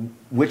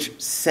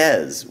which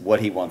says what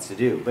he wants to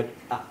do. But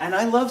and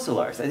I love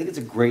Solaris. I think it's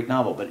a great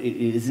novel, but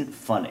it isn't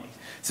funny.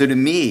 So to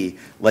me,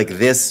 like,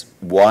 this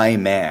Why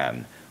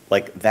Man,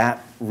 like,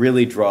 that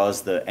really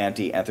draws the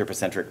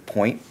anti-anthropocentric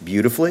point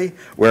beautifully,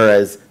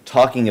 whereas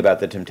talking about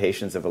the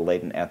temptations of a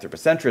latent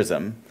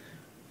anthropocentrism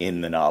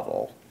in the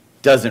novel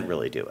doesn't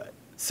really do it.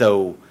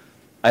 So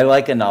I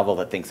like a novel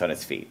that thinks on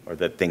its feet, or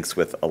that thinks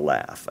with a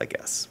laugh, I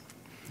guess.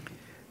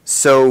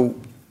 So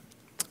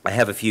I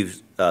have a few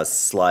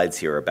slides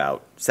here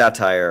about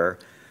satire,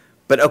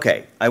 but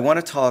okay, I want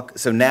to talk,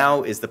 so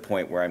now is the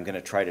point where I'm going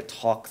to try to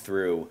talk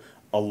through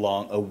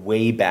a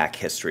way back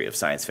history of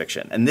science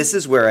fiction. And this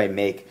is where I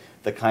make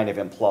the kind of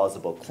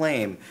implausible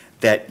claim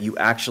that you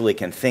actually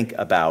can think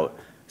about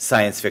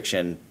science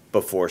fiction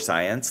before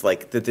science,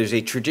 like that there's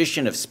a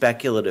tradition of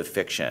speculative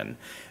fiction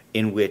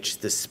in which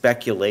the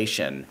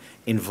speculation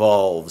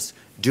involves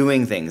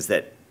doing things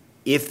that,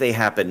 if they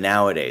happen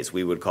nowadays,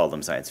 we would call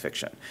them science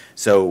fiction.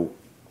 So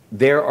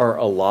there are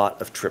a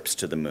lot of trips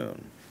to the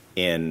moon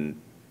in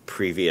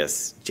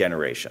previous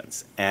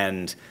generations.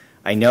 And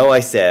I know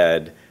I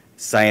said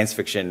science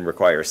fiction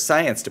requires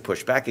science to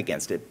push back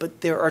against it,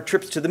 but there are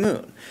trips to the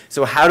moon.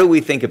 So how do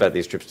we think about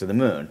these trips to the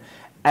moon?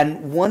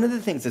 And one of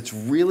the things that's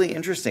really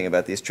interesting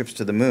about these trips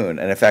to the moon,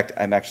 and in fact,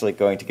 I'm actually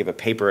going to give a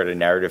paper at a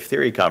narrative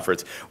theory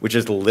conference, which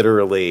is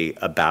literally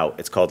about,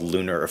 it's called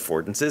Lunar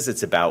Affordances.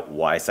 It's about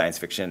why science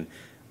fiction,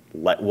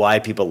 why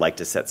people like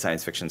to set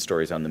science fiction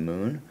stories on the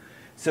moon.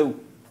 So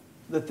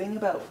the thing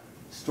about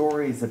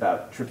stories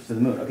about trips to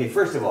the moon, okay,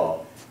 first of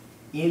all,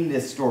 in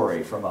this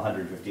story from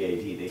 150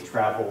 AD, they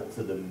travel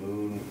to the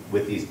moon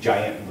with these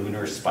giant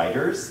lunar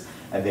spiders,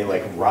 and they,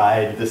 like,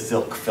 ride the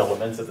silk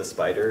filaments of the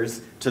spiders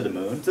to the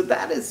moon. So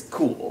that is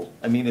cool.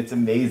 I mean, it's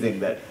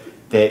amazing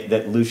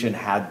that Lucian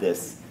had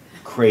this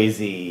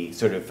crazy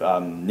sort of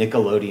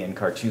Nickelodeon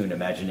cartoon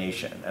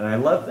imagination, and I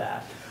love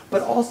that.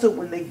 But also,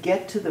 when they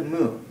get to the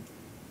moon,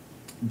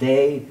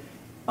 they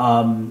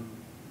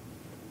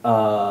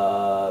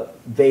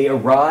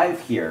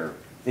arrive here.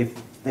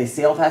 They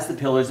sail past the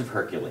Pillars of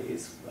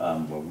Hercules.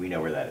 Well, we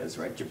know where that is,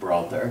 right?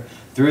 Gibraltar,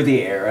 through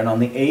the air. And on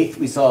the 8th,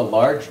 we saw a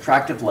large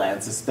tract of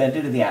land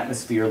suspended in the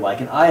atmosphere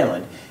like an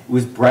island. It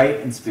was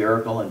bright and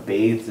spherical and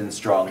bathed in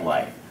strong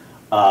light.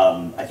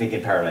 I think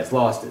in Paradise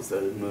Lost,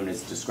 the moon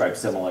is described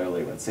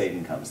similarly when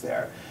Satan comes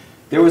there.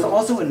 There was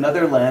also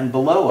another land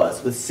below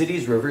us with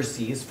cities, rivers,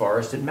 seas,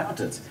 forests, and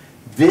mountains.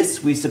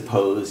 This we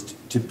supposed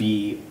to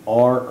be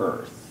our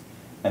Earth,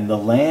 and the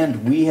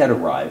land we had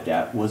arrived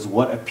at was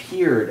what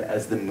appeared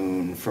as the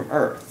moon from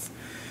Earth.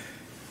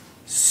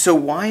 So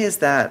why is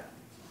that,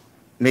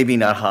 maybe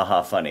not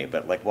ha-ha funny,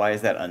 but like why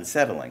is that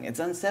unsettling? It's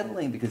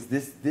unsettling because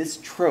this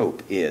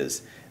trope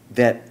is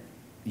that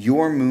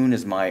your moon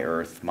is my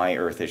Earth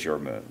is your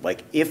moon.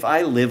 Like if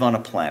I live on a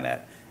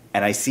planet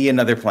and I see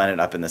another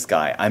planet up in the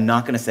sky, I'm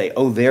not going to say,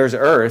 oh, there's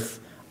Earth,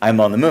 I'm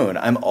on the moon.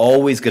 I'm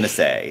always going to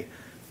say,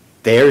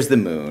 there's the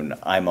moon,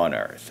 I'm on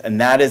Earth. And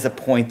that is a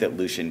point that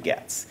Lucian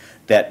gets,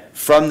 that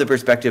from the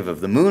perspective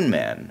of the moon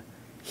man,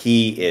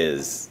 he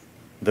is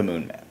the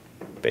moon man,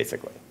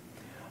 basically.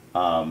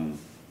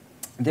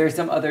 There are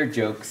some other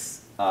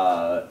jokes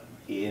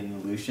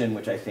in Lucian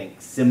which I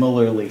think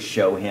similarly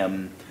show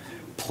him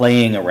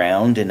playing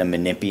around in a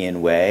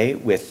Menippean way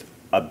with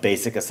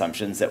basic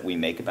assumptions that we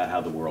make about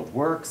how the world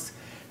works.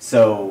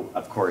 So,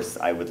 of course,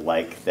 I would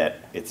like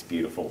that it's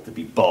beautiful to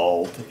be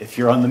bald if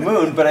you're on the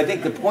moon, but I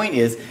think the point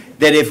is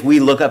that if we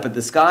look up at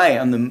the sky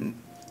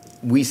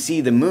we see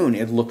the moon,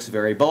 it looks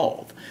very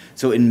bald.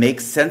 So it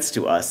makes sense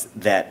to us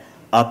that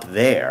up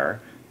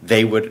there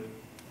they would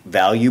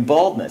value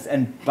baldness.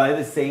 And by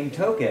the same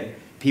token,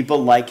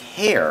 people like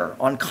hair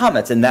on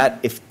comets, and that,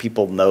 if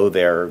people know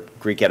their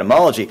Greek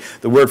etymology,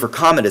 the word for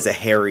comet is a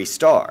hairy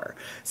star.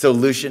 So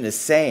Lucian is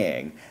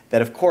saying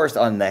that, of course,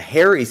 on the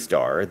hairy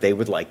star, they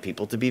would like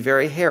people to be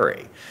very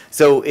hairy.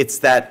 So it's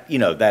that,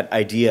 that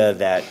idea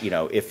that,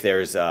 if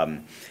there's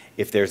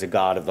a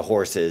god of the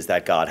horses,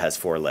 that god has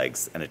 4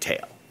 legs and a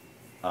tail.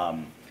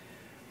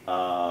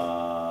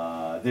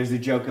 There's a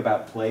joke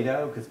about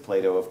Plato, because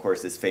Plato, of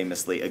course, is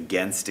famously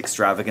against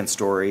extravagant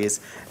stories.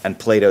 And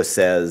Plato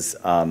says,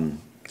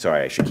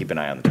 sorry, I should keep an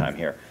eye on the time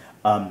here.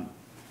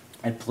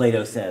 And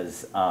Plato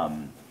says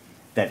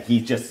that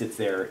he just sits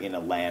there in a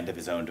land of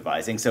his own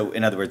devising. So,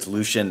 in other words,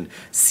 Lucian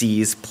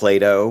sees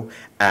Plato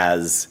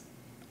as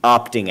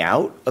opting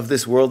out of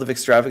this world of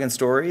extravagant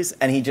stories,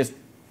 and he just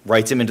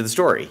writes him into the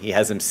story. He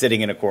has him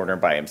sitting in a corner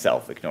by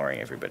himself, ignoring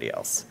everybody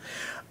else.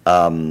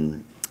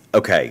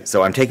 Okay,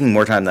 so I'm taking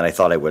more time than I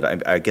thought I would.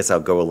 I guess I'll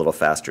go a little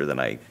faster than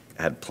I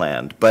had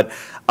planned. But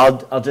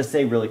I'll just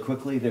say really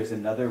quickly, there's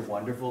another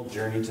wonderful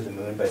Journey to the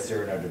Moon by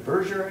Cyrano de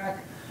Bergerac.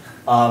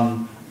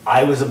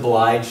 I was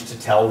obliged to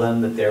tell them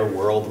that their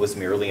world was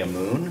merely a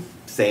moon.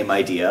 Same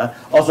idea.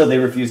 Also, they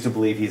refuse to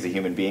believe he's a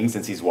human being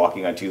since he's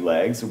walking on 2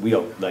 legs. We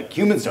don't,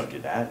 humans don't do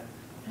that.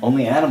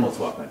 Only animals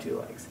walk on 2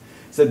 legs.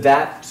 So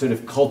that sort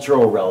of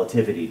cultural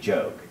relativity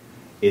joke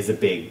is a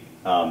big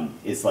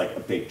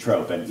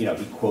trope, and he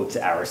quotes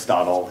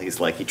Aristotle.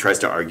 He tries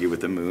to argue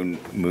with the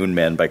moon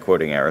men by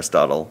quoting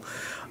Aristotle.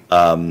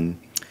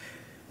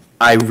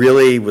 I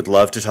really would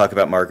love to talk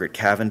about Margaret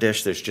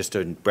Cavendish. There's just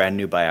a brand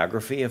new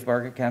biography of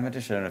Margaret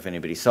Cavendish. I don't know if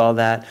anybody saw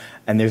that.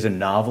 And there's a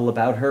novel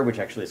about her, which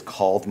actually is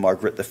called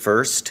Margaret the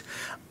First.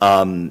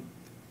 Margaret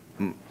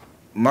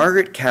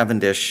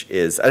Cavendish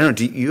is, I don't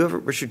know,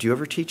 Richard, do you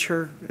ever teach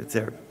her?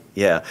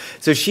 Yeah.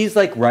 So she's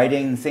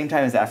writing, same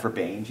time as Aphra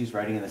Behn. She's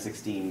writing in the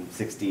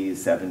 1660s,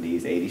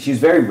 70s, 80s. She's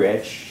very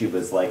rich. She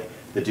was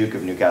the Duke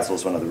of Newcastle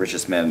is one of the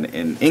richest men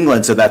in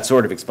England, so that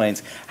sort of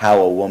explains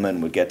how a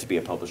woman would get to be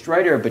a published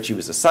writer, but she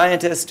was a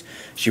scientist.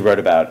 She wrote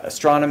about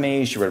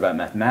astronomy, she wrote about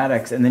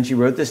mathematics, and then she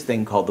wrote this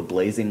thing called The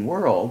Blazing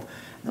World.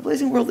 The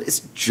Blazing World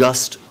is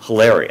just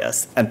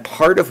hilarious, and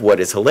part of what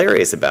is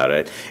hilarious about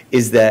it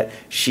is that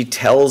she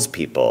tells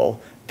people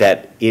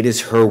that it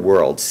is her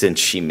world since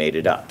she made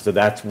it up. So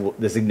that's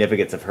the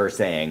significance of her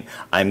saying,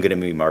 I'm going to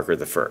be Margaret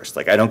the First.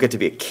 I don't get to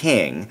be a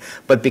king,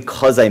 but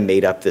because I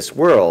made up this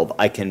world,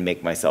 I can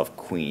make myself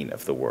queen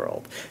of the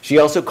world. She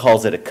also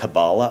calls it a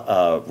Kabbalah,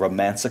 a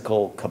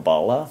romancical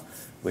Kabbalah,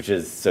 which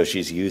is, so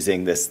she's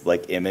using this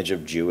image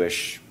of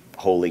Jewish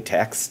holy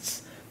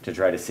texts to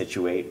try to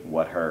situate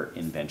what her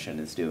invention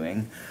is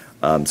doing.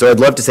 So I'd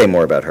love to say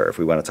more about her if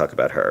we want to talk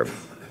about her.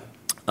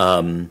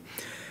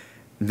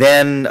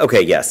 Then,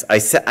 okay, yes, I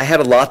had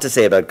a lot to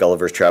say about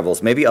Gulliver's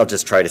Travels. Maybe I'll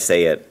just try to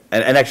say it,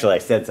 and actually I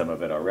said some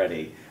of it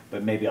already,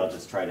 but maybe I'll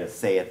just try to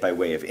say it by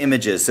way of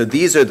images. So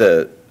these are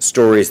the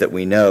stories that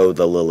we know,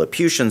 the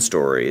Lilliputian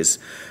stories,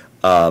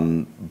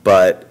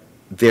 but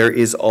there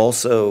is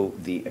also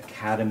the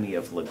Academy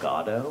of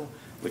Legato,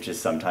 which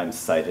is sometimes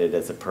cited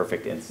as a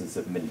perfect instance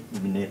of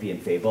Menippean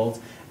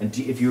fables. And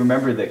if you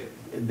remember that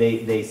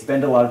they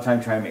spend a lot of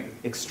time trying to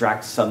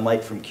extract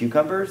sunlight from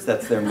cucumbers.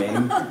 That's their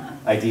main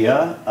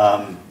idea.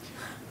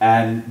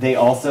 And they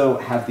also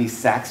have these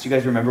sacks. Do you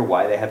guys remember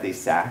why they have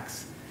these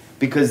sacks?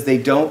 Because they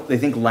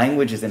think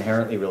language is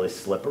inherently really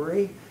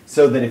slippery,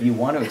 so that if you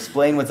want to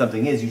explain what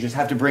something is, you just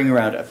have to bring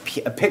around a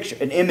picture,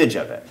 an image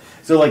of it.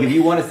 So like if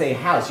you want to say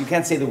house, you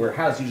can't say the word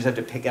house, you just have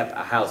to pick up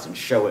a house and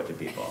show it to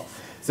people.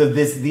 So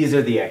these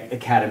are the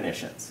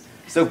academicians.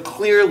 So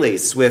clearly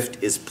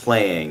Swift is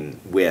playing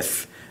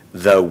with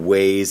the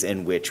ways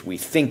in which we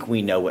think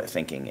we know what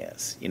thinking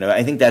is. You know,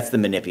 I think that's the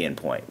Menippean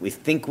point. We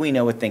think we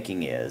know what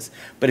thinking is,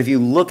 but if you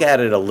look at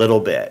it a little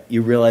bit,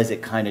 you realize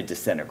it kind of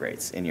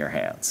disintegrates in your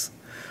hands.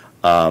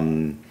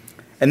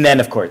 And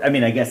then, of course, I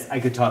mean, I guess I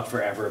could talk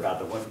forever about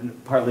the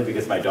one, partly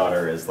because my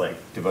daughter has like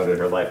devoted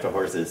her life to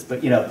horses,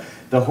 but you know,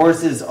 the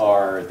horses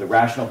are the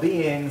rational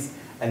beings,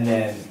 and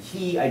then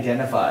he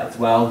identifies,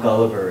 while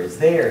Gulliver is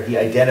there, he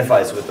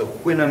identifies with the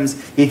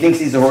Houyhnhnms. He thinks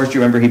he's a horse. Do you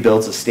remember he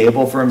builds a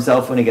stable for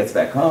himself when he gets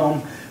back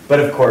home? But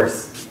of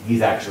course,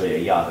 he's actually a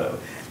Yahoo.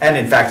 And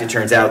in fact, it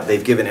turns out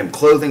they've given him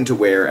clothing to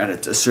wear, and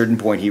at a certain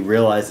point he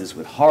realizes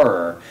with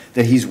horror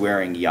that he's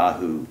wearing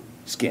Yahoo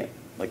skin.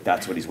 Like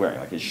that's what he's wearing,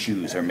 like his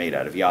shoes are made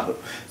out of Yahoo.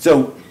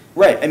 So,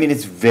 right, I mean,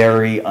 it's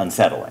very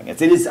unsettling.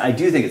 It is, I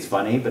do think it's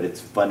funny, but it's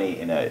funny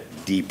in a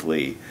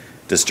deeply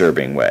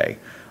disturbing way.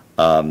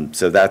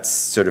 So that's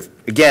sort of,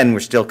 again,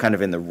 we're still kind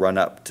of in the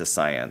run-up to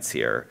science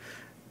here.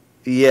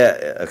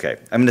 Yeah, okay,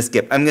 I'm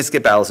gonna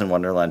skip Alice in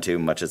Wonderland too,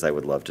 much as I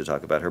would love to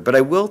talk about her. But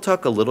I will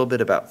talk a little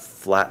bit about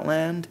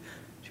Flatland.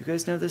 Do you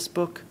guys know this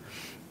book?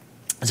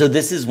 So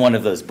this is one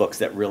of those books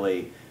that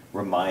really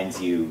reminds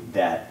you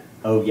that,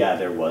 oh yeah,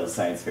 there was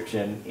science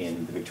fiction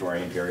in the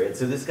Victorian period.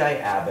 So this guy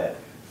Abbott,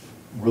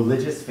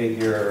 religious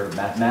figure,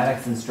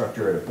 mathematics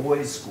instructor at a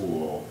boys'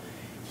 school,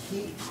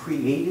 he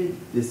created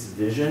this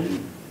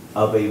vision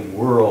of a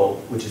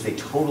world which is a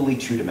totally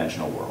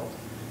two-dimensional world.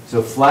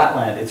 So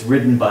Flatland, it's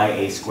written by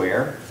A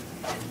Square.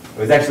 It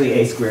was actually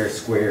A Square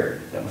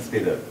squared. That must be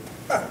the,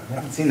 I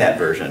haven't seen that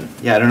version.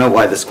 Yeah, I don't know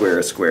why the square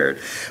is squared.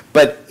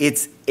 But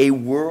it's a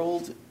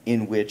world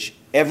in which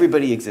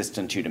everybody exists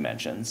in two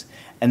dimensions,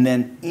 and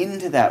then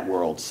into that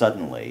world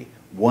suddenly,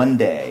 one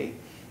day,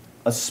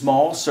 a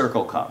small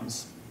circle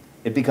comes.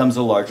 It becomes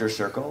a larger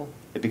circle,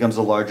 it becomes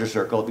a larger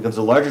circle, it becomes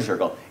a larger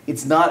circle.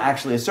 It's not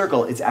actually a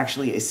circle, it's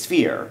actually a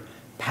sphere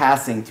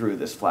passing through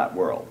this flat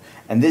world.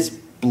 And this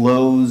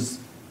blows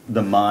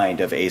the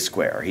mind of A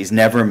Square. He's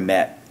never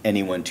met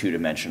anyone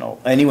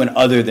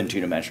other than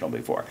two-dimensional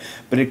before.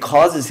 But it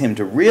causes him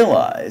to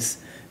realize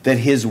that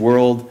his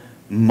world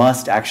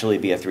must actually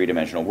be a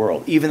three-dimensional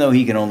world. Even though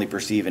he can only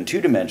perceive in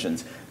two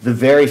dimensions, the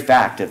very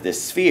fact of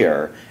this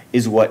sphere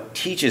is what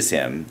teaches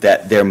him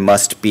that there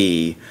must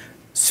be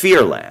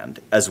sphere land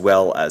as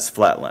well as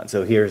flatland.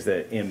 So here's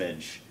the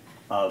image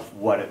of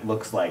what it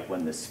looks like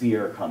when the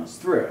sphere comes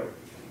through.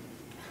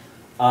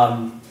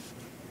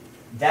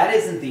 That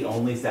isn't the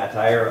only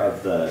satire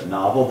of the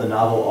novel. The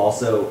novel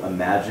also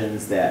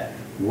imagines that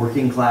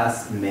working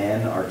class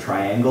men are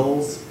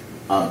triangles,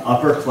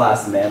 upper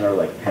class men are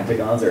like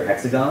pentagons or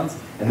hexagons,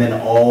 and then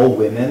all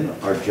women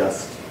are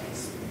just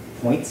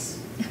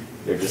points.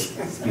 They're just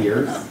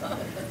spheres.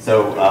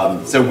 So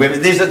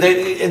women,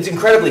 it's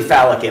incredibly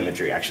phallic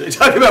imagery, actually.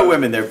 Talking about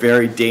women, they're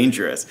very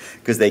dangerous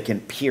because they can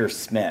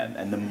pierce men.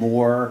 And the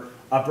more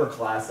upper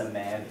class a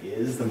man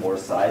is, the more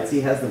sides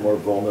he has, the more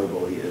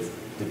vulnerable he is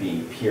to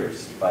being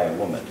pierced by a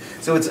woman.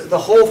 So the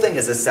whole thing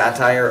is a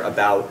satire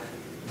about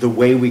the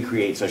way we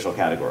create social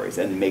categories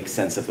and make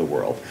sense of the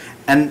world.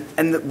 And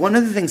one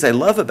of the things I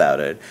love about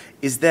it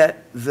is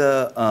that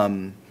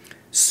the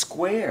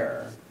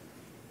square,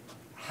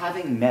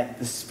 having met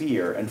the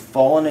sphere and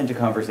fallen into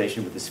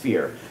conversation with the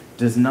sphere,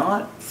 does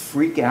not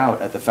freak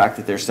out at the fact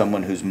that there's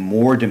someone who's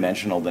more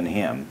dimensional than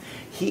him.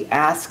 He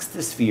asks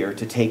the sphere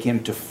to take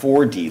him to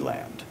 4D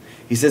land.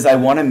 He says, I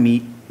want to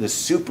meet the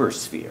super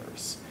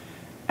spheres.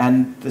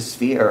 And the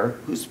sphere,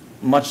 who's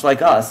much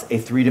like us, a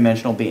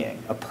three-dimensional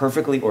being, a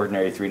perfectly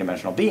ordinary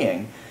three-dimensional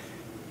being,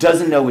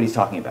 doesn't know what he's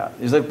talking about.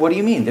 He's like, what do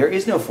you mean? There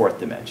is no fourth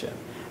dimension.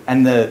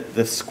 And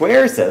the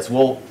square says,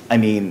 well, I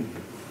mean,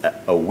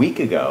 a week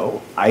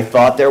ago, I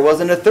thought there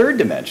wasn't a third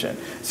dimension.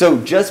 So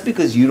just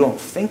because you don't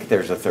think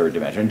there's a third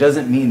dimension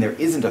doesn't mean there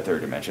isn't a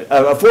third dimension,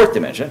 a fourth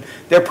dimension.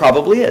 There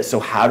probably is. So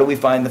how do we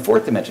find the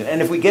fourth dimension?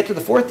 And if we get to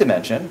the fourth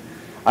dimension,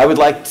 I would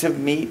like to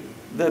meet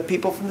the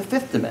people from the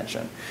fifth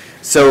dimension.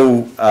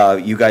 So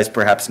you guys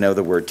perhaps know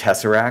the word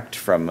tesseract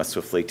from A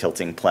Swiftly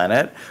Tilting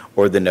Planet,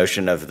 or the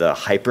notion of the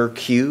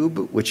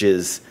hypercube, which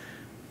is,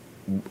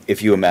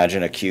 if you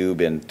imagine a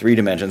cube in 3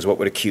 dimensions, what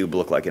would a cube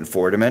look like in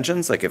 4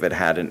 dimensions? Like if it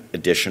had an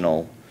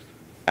additional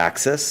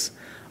axis.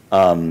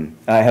 I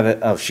have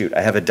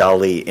a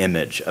Dali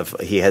image of,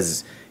 he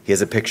has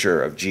a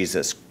picture of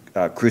Jesus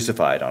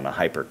crucified on a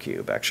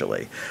hypercube,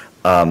 actually.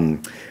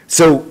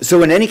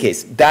 So in any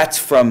case, that's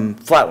from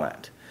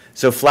Flatland.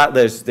 So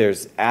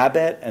there's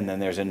Abbott, and then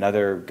there's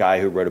another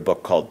guy who wrote a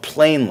book called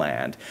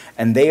Plainland,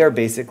 and they are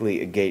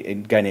basically a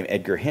guy named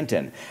Edgar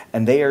Hinton,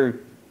 and they are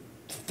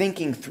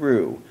thinking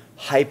through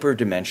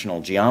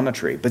hyperdimensional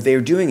geometry, but they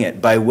are doing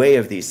it by way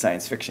of these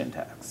science fiction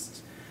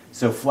texts.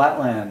 So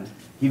Flatland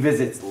He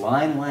visits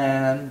Line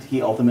Land,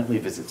 he ultimately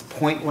visits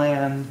Point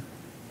Land,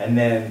 and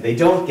then they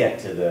don't get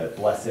to the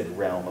blessed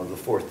realm of the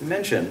fourth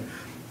dimension.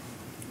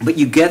 But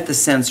you get the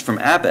sense from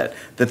Abbott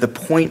that the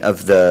point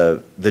of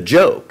the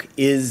joke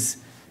is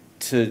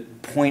to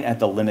point at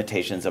the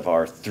limitations of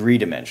our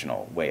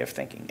three-dimensional way of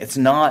thinking. It's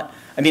not,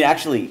 I mean,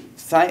 actually,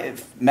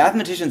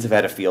 mathematicians have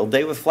had a field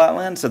day with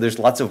Flatland, so there's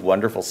lots of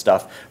wonderful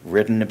stuff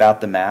written about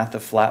the math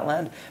of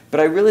Flatland, but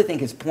I really think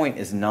his point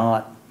is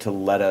not to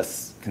let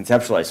us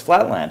conceptualize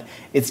Flatland,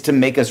 it's to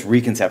make us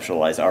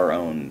reconceptualize our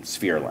own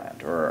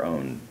Sphereland, or our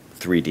own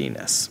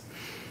 3D-ness.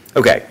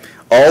 Okay,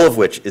 all of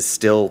which is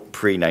still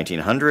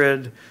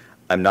pre-1900.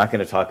 I'm not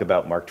going to talk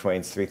about Mark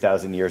Twain's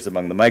 3,000 Years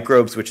Among the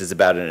Microbes, which is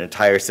about an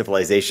entire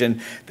civilization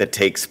that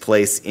takes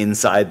place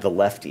inside the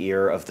left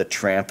ear of the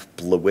tramp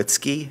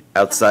Blawitsky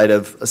outside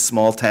of a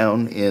small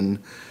town in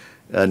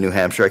New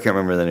Hampshire. I can't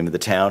remember the name of the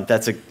town.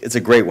 It's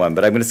a great one,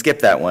 but I'm going to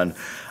skip that one.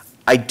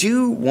 I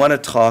do want to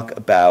talk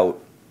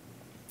about,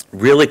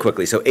 really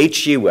quickly, so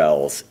H.G.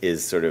 Wells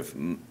is sort of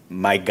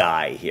my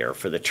guy here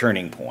for the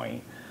turning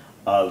point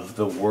of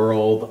the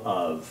world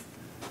of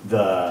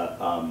the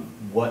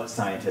what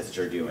scientists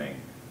are doing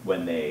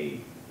when they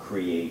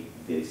create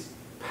this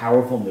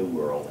powerful new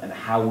world and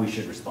how we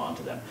should respond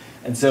to them.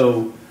 And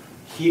so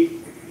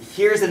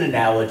here's an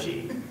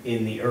analogy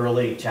in the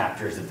early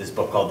chapters of this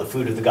book called The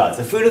Food of the Gods.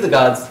 The Food of the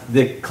Gods,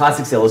 the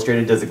Classics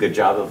Illustrated does a good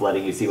job of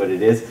letting you see what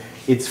it is.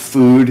 It's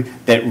food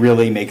that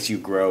really makes you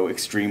grow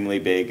extremely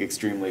big,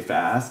 extremely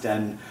fast,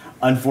 and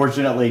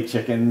unfortunately,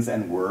 chickens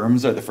and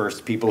worms are the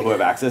first people who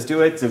have access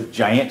to it, so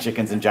giant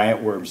chickens and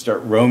giant worms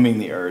start roaming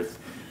the earth.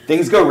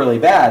 Things go really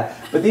bad,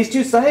 but these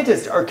two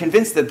scientists are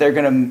convinced that they're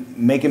going to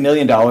make $1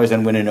 million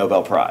and win a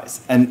Nobel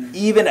Prize. And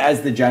even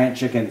as the giant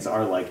chickens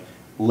are like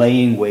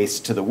laying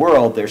waste to the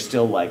world, they're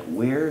still like,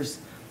 where's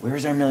our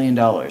 $1 million?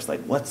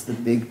 Like, what's the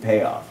big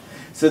payoff?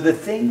 So the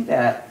thing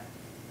that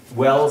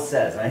Wells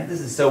says, and I think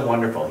this is so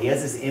wonderful, he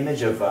has this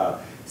image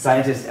of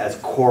scientists as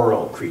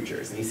coral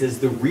creatures. And he says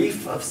the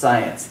reef of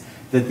science,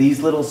 that these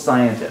little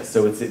scientists,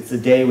 so it's a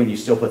day when you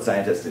still put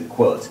scientists in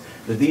quotes,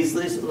 that these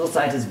little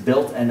scientists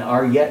built and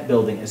are yet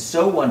building is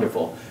so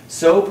wonderful,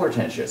 so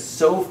portentous,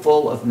 so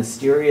full of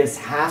mysterious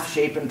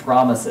half-shapen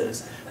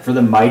promises for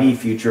the mighty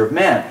future of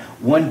man.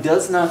 One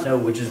does not know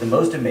which is the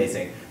most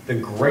amazing, the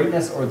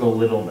greatness or the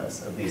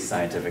littleness of these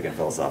scientific and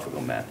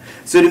philosophical men.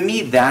 So to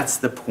me, that's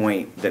the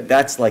point,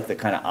 that's like the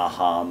kind of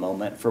aha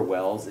moment for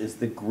Wells, is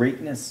the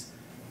greatness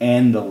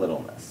and the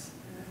littleness.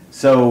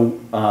 So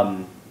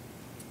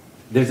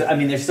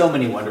there's so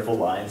many wonderful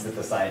lines that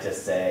the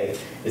scientists say,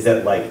 is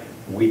that like,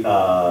 we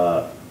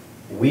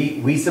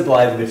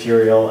supply the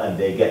material and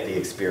they get the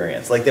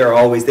experience. Like they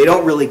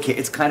don't really care,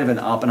 it's kind of an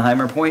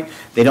Oppenheimer point,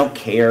 they don't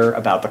care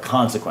about the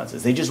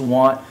consequences. They just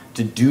want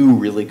to do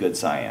really good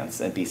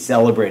science and be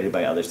celebrated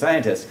by other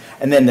scientists.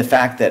 And then the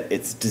fact that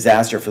it's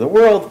disaster for the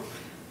world,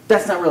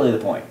 that's not really the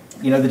point.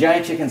 You know, the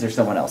giant chickens are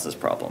someone else's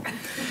problem.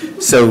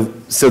 So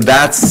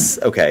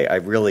that's, okay, I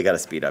really got to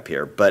speed up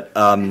here. But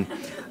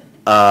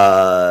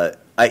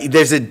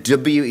there's a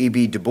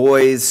W.E.B. Du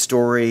Bois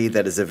story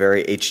that is a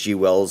very H.G.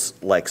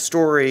 Wells-like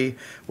story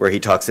where he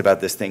talks about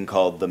this thing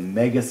called the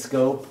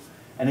megascope.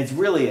 And it's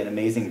really an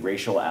amazing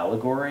racial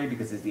allegory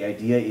because the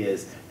idea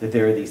is that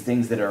there are these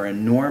things that are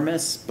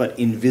enormous but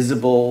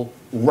invisible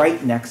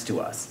right next to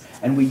us.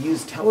 And we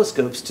use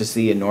telescopes to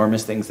see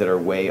enormous things that are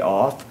way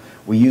off.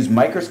 We use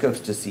microscopes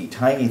to see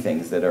tiny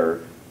things that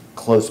are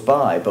close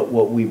by. But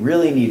what we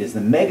really need is the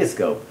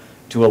megascope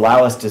to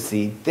allow us to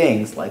see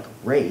things like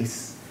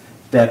race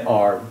that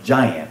are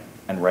giant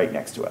and right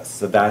next to us.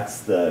 So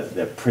that's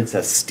the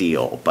Princess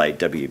Steel by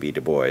W.B.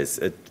 Du Bois,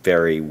 a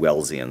very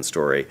Wellsian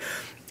story.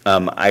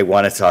 I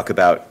want to talk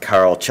about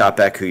Karl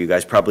Čapek, who you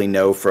guys probably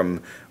know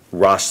from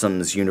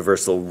Rossum's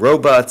Universal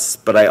Robots,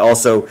 but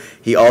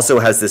he also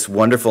has this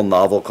wonderful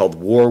novel called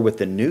War with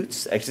the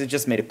Newts. Actually,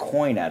 just made a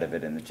coin out of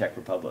it in the Czech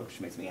Republic, which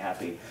makes me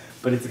happy.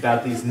 But it's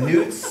about these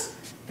newts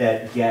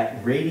that get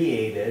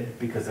radiated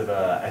because of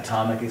an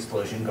atomic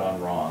explosion gone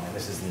wrong, and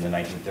this is in the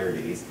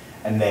 1930s,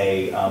 and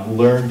they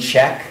learn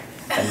Czech,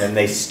 and then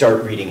they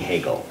start reading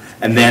Hegel.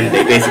 And then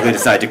they basically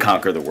decide to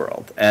conquer the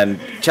world. And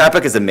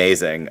Čapek is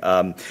amazing.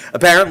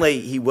 Apparently,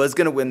 he was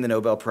going to win the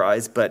Nobel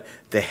Prize, but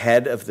the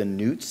head of the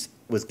Newts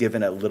was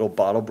given a little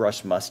bottle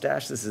brush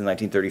mustache. This is in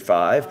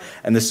 1935.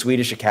 And the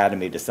Swedish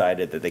Academy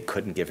decided that they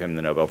couldn't give him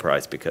the Nobel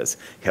Prize because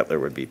Hitler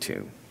would be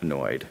too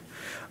annoyed.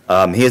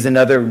 He has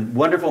another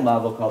wonderful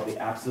novel called The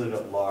Absolute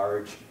at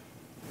Large,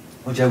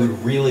 which I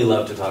would really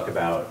love to talk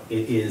about.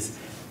 It is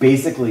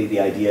basically,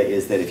 the idea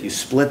is that if you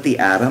split the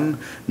atom,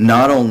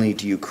 not only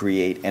do you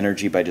create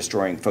energy by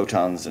destroying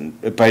protons,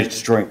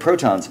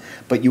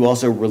 but you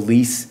also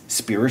release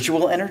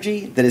spiritual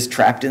energy that is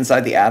trapped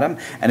inside the atom.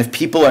 And if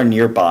people are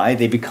nearby,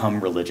 they become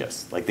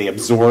religious. Like they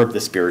absorb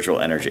the spiritual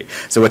energy.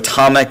 So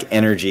atomic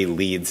energy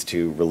leads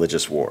to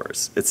religious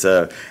wars. It's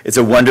a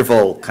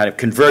wonderful kind of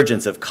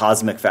convergence of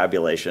cosmic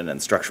fabulation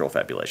and structural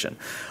fabulation.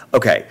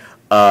 Okay,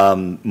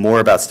 more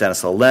about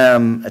Stanislaw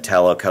Lem,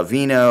 Italo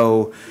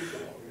Calvino.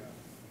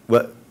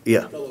 What?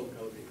 Yeah.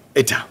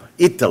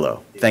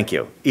 Italo, thank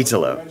you.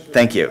 Italo,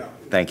 thank you,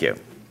 thank you.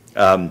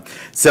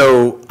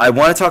 So I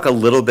want to talk a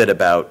little bit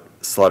about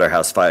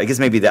Slaughterhouse-Five. I guess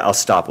maybe I'll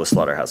stop with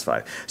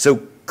Slaughterhouse-Five.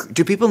 So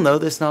do people know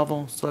this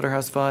novel,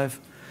 Slaughterhouse-Five?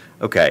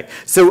 Okay,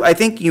 so I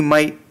think you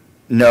might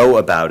know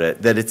about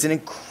it, that it's an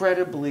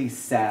incredibly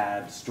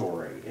sad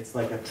story. It's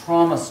like a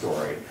trauma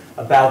story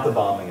about the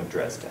bombing of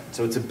Dresden.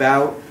 So it's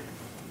about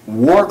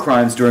war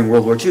crimes during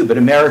World War II, but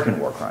American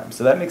war crimes.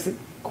 So that makes it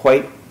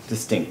quite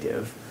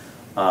distinctive.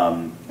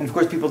 And of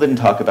course, people didn't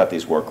talk about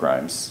these war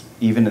crimes,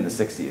 even in the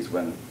 60s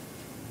when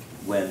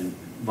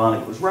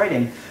Vonnegut was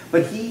writing,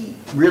 but he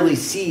really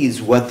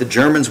sees what the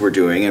Germans were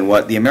doing and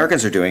what the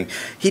Americans are doing.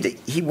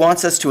 He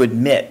wants us to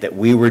admit that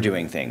we were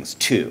doing things,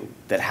 too,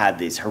 that had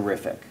these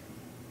horrific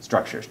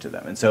structures to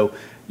them. And so,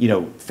 you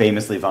know,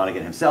 famously,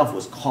 Vonnegut himself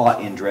was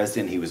caught in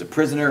Dresden. He was a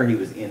prisoner. He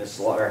was in a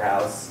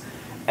slaughterhouse.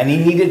 And he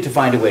needed to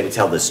find a way to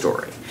tell this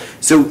story.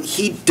 So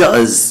he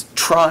does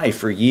try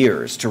for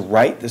years to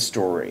write the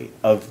story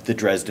of the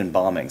Dresden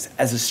bombings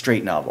as a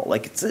straight novel.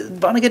 Like,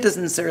 Vonnegut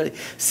doesn't necessarily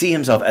see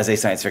himself as a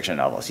science fiction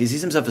novelist. He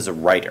sees himself as a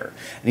writer.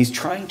 And he's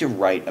trying to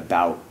write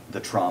about the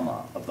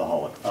trauma of the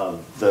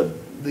Holocaust,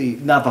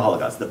 not the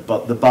Holocaust,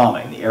 the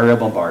bombing, the aerial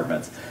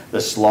bombardments,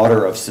 the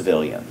slaughter of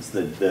civilians,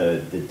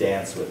 the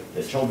dance with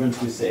the Children's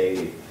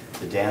Crusade,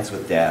 the dance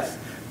with death.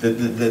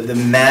 The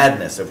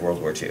madness of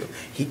World War II.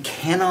 He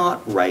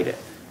cannot write it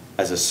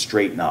as a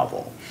straight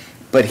novel,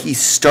 but he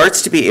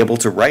starts to be able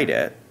to write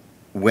it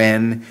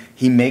when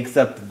he makes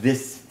up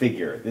this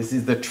figure. This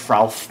is the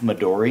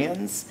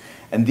Tralfamadorians,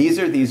 and these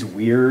are these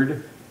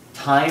weird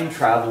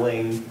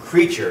time-traveling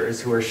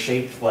creatures who are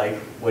shaped like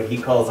what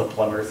he calls a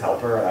plumber's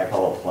helper and I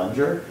call a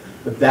plunger,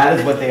 but that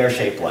is what they are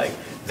shaped like.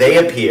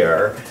 They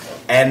appear,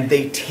 and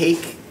they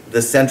take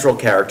the central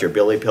character,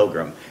 Billy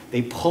Pilgrim,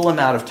 they pull him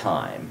out of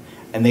time,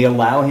 and they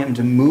allow him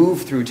to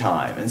move through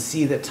time and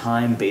see that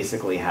time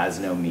basically has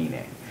no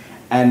meaning.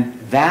 And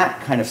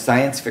that kind of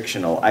science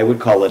fictional, I would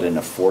call it an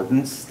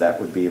affordance. That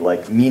would be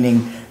like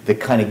meaning the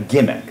kind of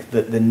gimmick,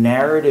 the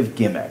narrative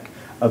gimmick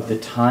of the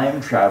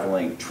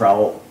time-traveling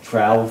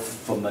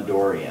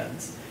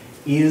Tralfamadorians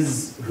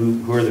is,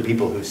 who are the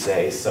people who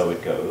say, "so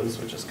it goes,"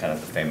 which is kind of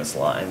the famous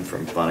line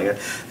from Vonnegut.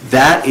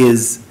 That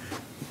is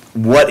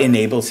what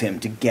enables him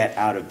to get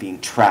out of being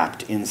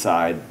trapped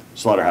inside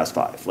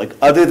Slaughterhouse-Five. Like,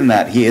 other than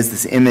that, he has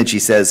this image, he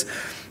says,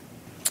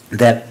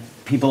 that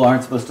people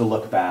aren't supposed to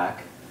look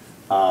back.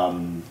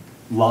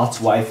 Lot's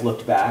wife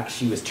looked back.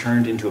 She was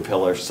turned into a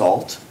pillar of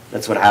salt.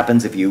 That's what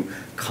happens if you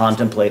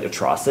contemplate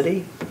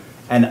atrocity.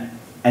 And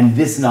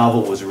this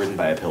novel was written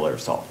by a pillar of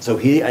salt. So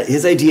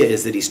his idea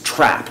is that he's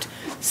trapped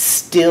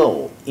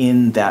still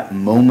in that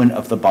moment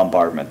of the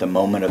bombardment, the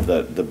moment of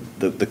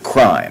the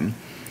crime,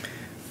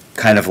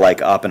 kind of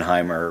like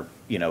Oppenheimer,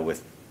 you know,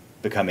 with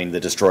becoming the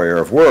destroyer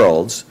of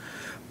worlds.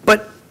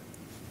 But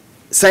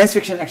science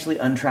fiction actually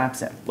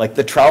untraps him. Like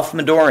the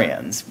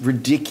Tralfamadorians,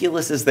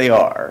 ridiculous as they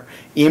are,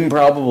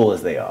 improbable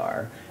as they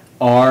are,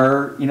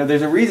 you know,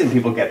 there's a reason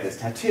people get this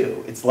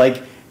tattoo. It's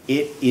like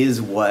it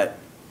is what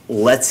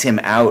lets him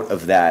out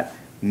of that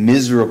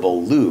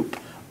miserable loop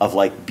of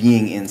like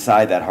being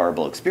inside that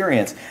horrible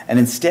experience. And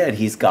instead,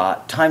 he's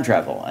got time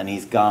travel and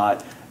he's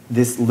got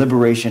this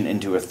liberation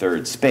into a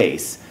third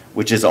space,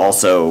 which is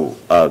also,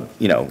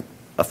 you know,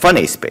 a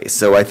funny space.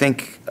 So I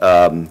think,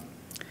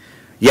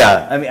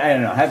 yeah, I mean, I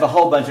don't know. I have a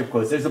whole bunch of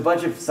quotes. There's a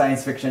bunch of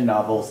science fiction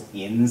novels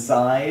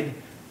inside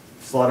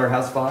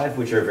Slaughterhouse-Five,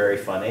 which are very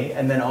funny.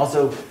 And then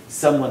also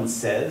someone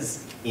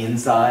says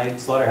inside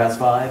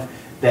Slaughterhouse-Five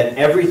that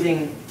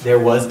everything there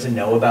was to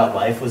know about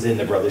life was in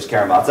the Brothers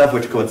Karamazov,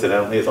 which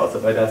coincidentally is also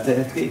by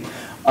Dostoevsky.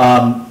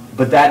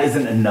 But that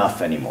isn't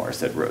enough anymore,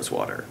 said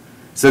Rosewater.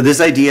 So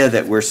this idea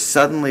that we're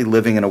suddenly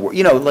living in a world,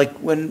 you know, like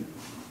when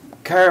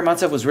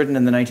Karamazov was written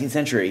in the 19th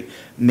century,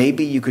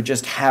 maybe you could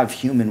just have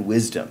human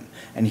wisdom,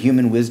 and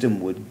human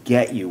wisdom would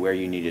get you where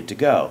you needed to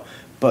go.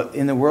 But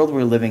in the world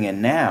we're living in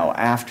now,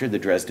 after the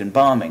Dresden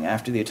bombing,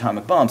 after the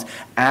atomic bombs,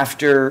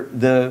 after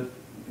the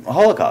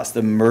Holocaust,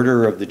 the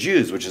murder of the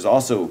Jews, which is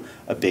also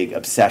a big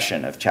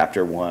obsession of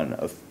chapter 1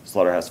 of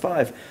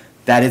Slaughterhouse-Five,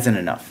 that isn't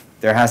enough.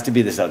 There has to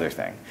be this other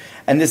thing.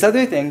 And this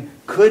other thing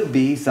could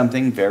be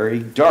something very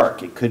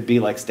dark. It could be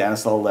like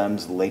Stanislaw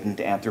Lem's latent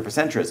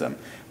anthropocentrism.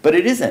 But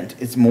it isn't.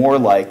 It's more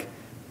like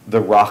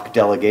the rock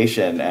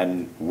delegation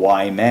and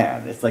why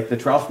man. It's like the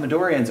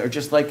Tralfamadorians are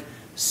just like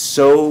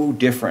so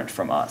different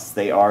from us.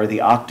 They are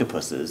the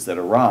octopuses that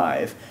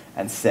arrive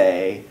and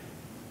say,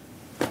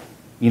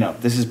 you know,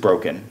 this is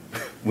broken.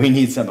 We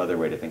need some other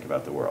way to think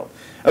about the world.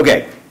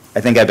 Okay,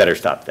 I think I better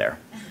stop there.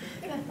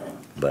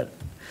 But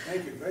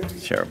Thank you. Thank you.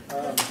 Sure.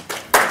 How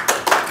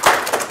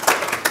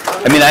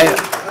would you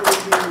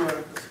do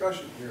a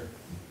discussion here?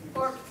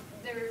 Or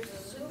there's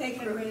a Zoom, they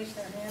can raise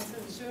their hands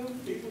in Zoom.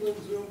 People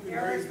in Zoom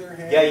can raise their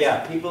hands.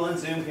 Yeah. People in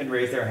Zoom can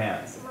raise their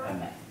hands.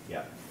 And,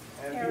 yeah.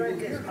 And Eric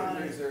people is here can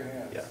mine. raise their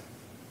hands. Yeah.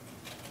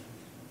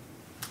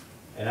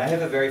 And I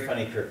have a very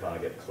funny Kurt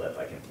Vonnegut clip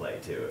I can play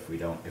too if we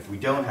don't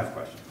have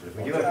questions. But if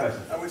we do have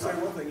questions, I would say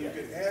one thing, you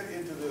could add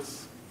into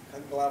this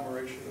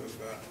conglomeration of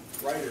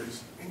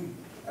writers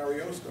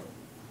Ariosto.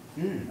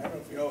 I don't know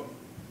if you know,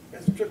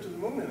 there's a trip to the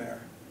moon in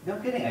there. No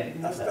kidding, I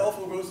didn't know that.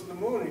 Astolfo goes to the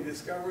moon, he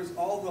discovers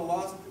all the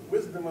lost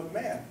wisdom of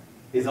man.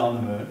 He's on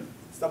the moon.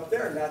 It's up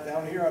there, not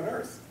down here on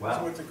Earth. Wow.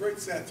 So it's a great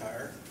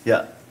satire.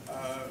 Yeah.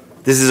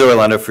 This is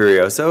Orlando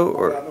Furioso,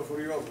 or Orlando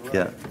Furioso, right?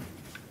 yeah,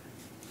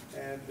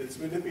 And it's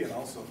Menippean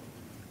also.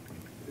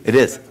 it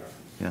is. Satire.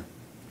 Yeah.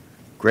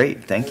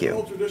 Great, thank There's a you.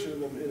 whole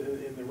tradition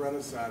in the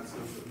Renaissance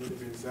of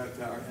Menippean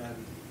satire and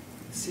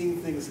seeing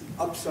things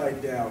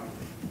upside down.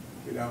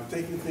 You know,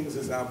 taking things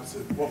as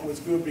opposite. What was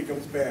good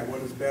becomes bad.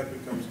 What is bad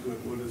becomes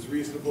good. What is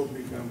reasonable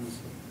becomes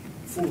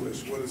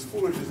foolish. What is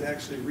foolish is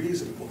actually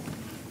reasonable.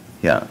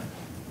 Yeah.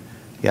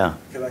 Yeah.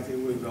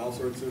 Connecting with all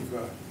sorts of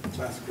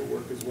classical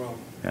work as well.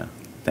 Yeah,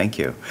 thank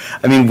you.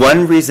 I mean,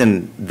 one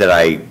reason that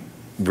I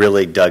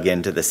really dug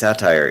into the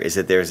satire is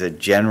that there's a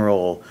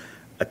general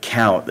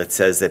account that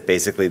says that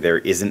basically there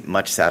isn't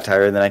much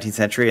satire in the 19th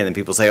century, and then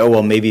people say, oh,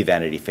 well, maybe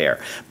Vanity Fair.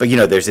 But, you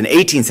know, there's an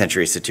 18th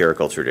century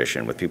satirical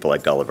tradition with people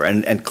like Gulliver,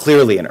 and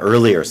clearly an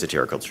earlier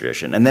satirical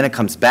tradition, and then it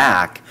comes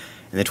back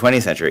in the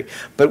 20th century.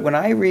 But when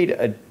I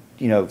read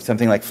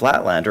something like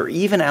Flatland or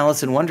even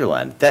Alice in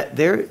Wonderland, that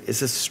there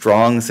is a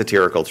strong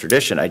satirical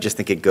tradition. I just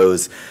think it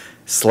goes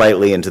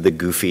slightly into the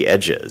goofy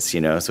edges,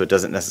 so it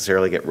doesn't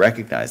necessarily get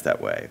recognized that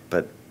way.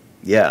 But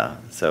yeah,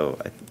 so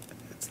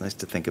it's nice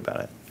to think about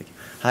it.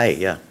 Hi,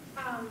 yeah.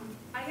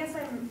 I guess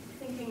I'm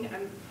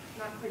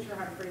not quite sure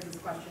how to phrase this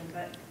question,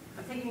 but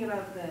I'm thinking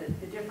about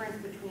the difference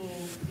between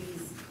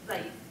these,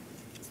 like,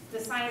 the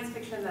science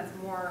fiction that's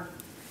more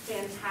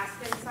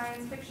fantastic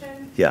science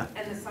fiction, Yeah,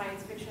 and the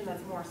science fiction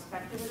that's more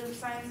speculative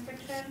science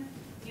fiction.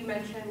 You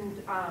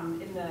mentioned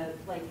in the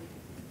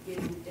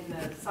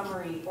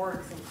summary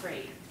Oryx and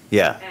Crake,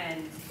 yeah,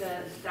 and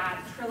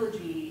that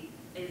trilogy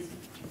is,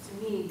 to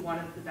me, one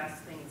of the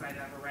best things I've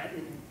ever read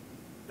in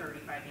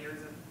 35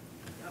 years of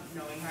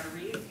knowing how to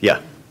read.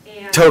 yeah.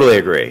 And, Totally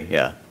agree,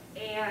 yeah.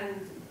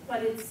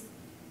 But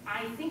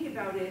I think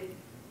about it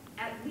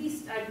at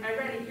least, I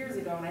read it years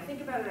ago, and I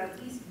think about it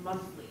at least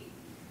monthly,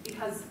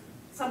 because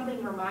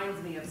something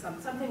reminds me of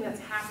something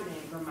that's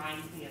happening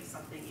reminds me of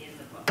something in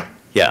the book.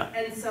 Yeah.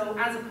 And so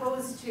as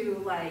opposed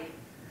to like.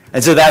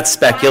 And so that's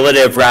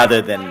speculative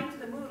rather than, flying to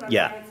the moon on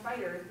yeah. giant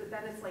spiders, but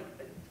then it's like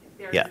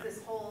there's Yeah.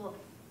 this whole,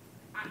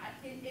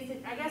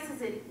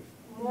 is it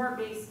more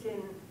based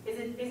in, is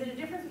it a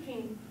difference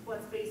between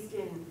what's based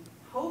in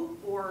hope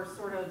or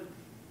sort of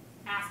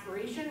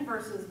aspiration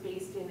versus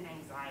based in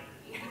anxiety?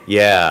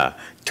 Yeah,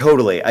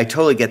 totally. I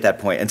totally get that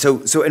point. And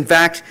so in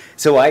fact,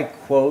 I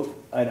quote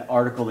an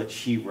article that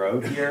she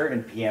wrote here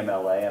in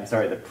PMLA. I'm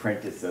sorry, the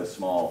print is so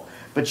small,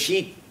 but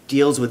she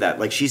deals with that.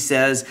 Like she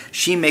says,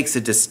 she makes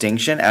a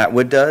distinction,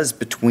 Atwood does,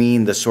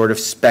 between the sort of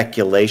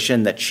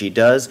speculation that she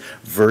does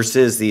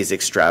versus these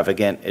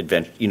extravagant,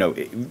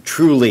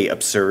 truly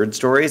absurd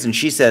stories. And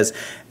she says,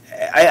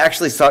 I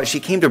actually saw, she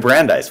came to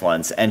Brandeis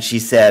once, and she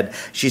said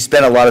she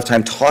spent a lot of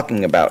time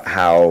talking about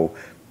how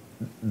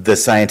the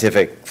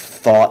scientific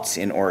thoughts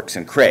in Oryx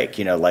and Crake,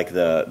 like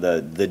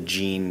the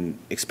gene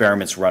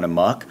experiments run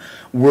amok,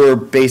 were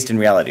based in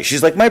reality.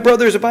 She's like, my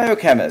brother's a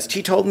biochemist.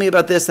 He told me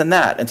about this and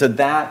that. And so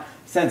that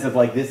sense of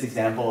like this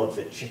example of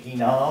the chicky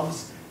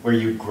knobs, where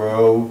you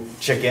grow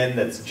chicken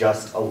that's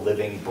just a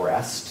living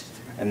breast,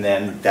 and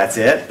then that's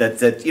it.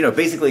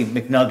 Basically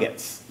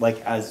McNuggets,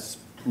 like as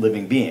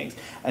living beings.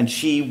 And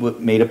she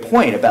made a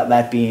point about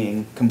that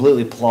being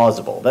completely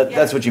plausible.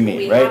 That's what you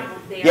mean, right?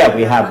 We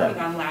have them.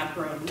 On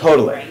lab-grown meat,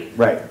 Totally,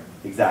 right,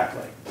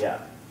 exactly, yeah.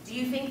 Do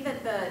you think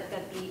that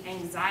the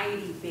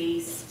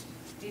anxiety-based,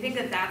 do you think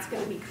that that's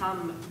going to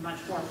become much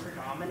more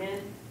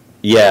predominant?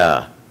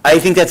 Yeah, I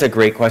think that's a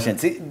great question.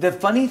 See, the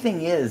funny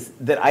thing is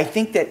that I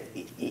think that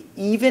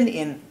even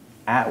in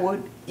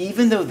Atwood,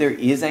 even though there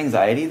is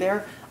anxiety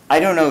there, I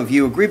don't know if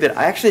you agree, but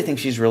I actually think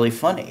she's really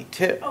funny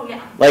too. Oh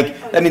yeah.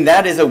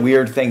 That is a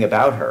weird thing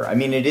about her. I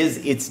mean,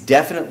 it's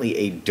definitely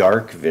a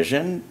dark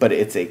vision, but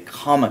it's a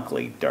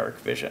comically dark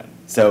vision.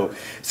 So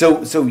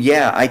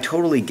yeah, I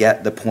totally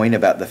get the point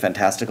about the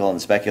fantastical and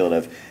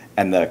speculative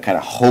and the kind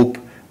of hope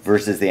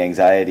versus the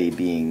anxiety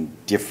being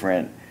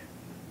different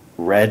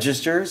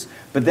registers.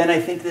 But then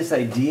I think this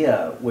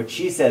idea, what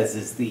she says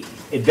is the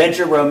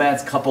adventure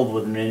romance coupled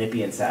with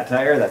Menippean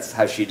satire, that's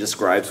how she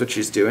describes what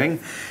she's doing.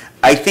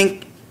 I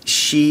think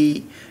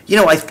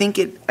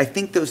I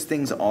think those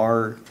things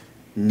are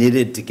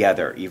knitted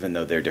together, even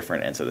though they're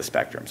different ends of the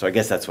spectrum. So I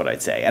guess that's what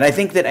I'd say. And I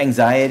think that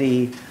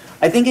anxiety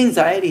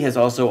has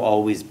also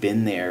always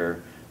been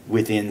there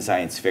within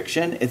science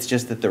fiction. It's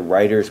just that the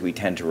writers we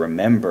tend to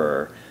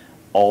remember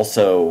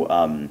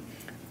also,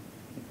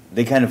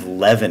 they kind of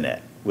leaven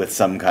it with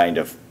some kind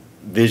of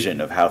vision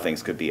of how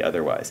things could be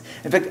otherwise.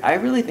 In fact, I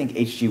really think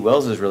H.G.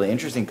 Wells is really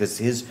interesting because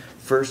his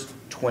first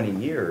 20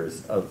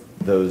 years of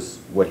those,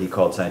 what he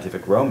called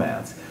scientific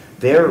romance,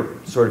 they're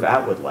sort of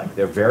Atwood-like.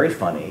 They're very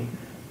funny.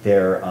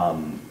 They're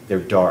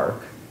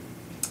dark.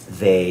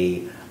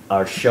 They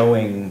are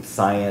showing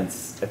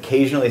science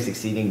occasionally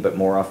succeeding but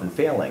more often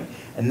failing.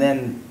 And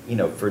then,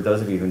 for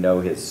those of you who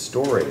know his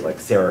story, like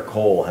Sarah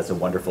Cole has a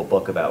wonderful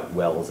book about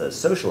Wells as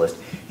socialist,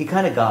 he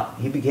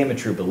became a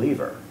true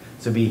believer.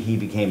 So he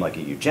became like a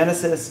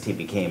eugenicist, he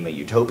became a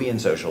utopian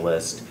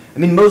socialist. I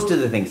mean, most of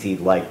the things he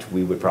liked,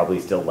 we would probably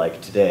still like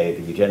today,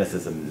 the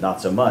eugenicism,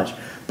 not so much.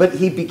 But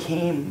he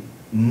became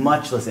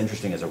much less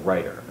interesting as a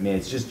writer. I mean,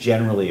 it's just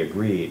generally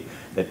agreed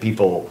that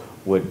people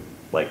would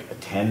like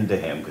attend to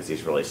him because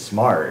he's really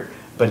smart,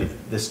 but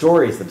the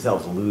stories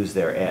themselves lose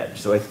their edge.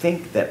 So I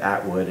think that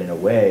Atwood, in a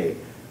way,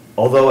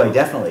 although I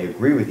definitely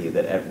agree with you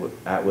that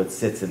Atwood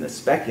sits in the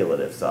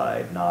speculative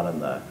side, not on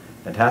the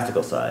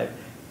fantastical side,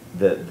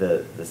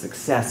 the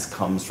success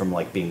comes from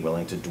like being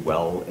willing to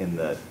dwell in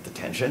the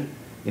tension,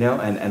 you know,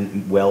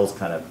 and Wells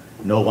kind of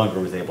no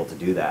longer was able to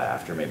do that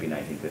after maybe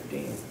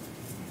 1915.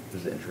 It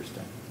was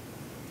interesting.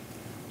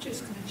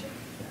 Just gonna check.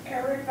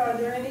 Eric, are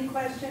there any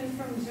questions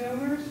from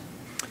Zoomers?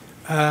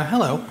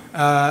 Hello.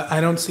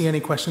 I don't see any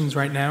questions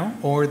right now,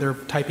 or they're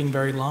typing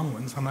very long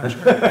ones. I'm not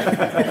sure.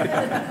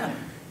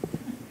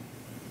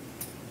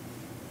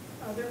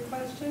 Other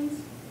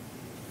questions?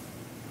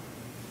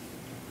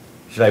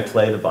 Should I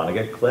play the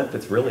Vonnegut clip?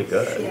 It's really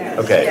good. Yes,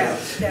 Okay.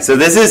 yes, So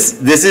this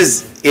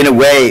is in a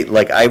way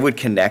like I would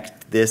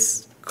connect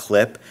this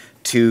clip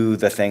to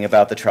the thing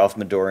about the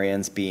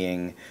Tralfamadorians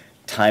being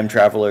time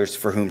travelers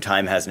for whom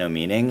time has no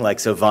meaning. Like,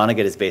 so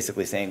Vonnegut is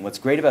basically saying what's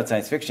great about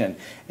science fiction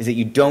is that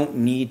you don't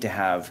need to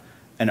have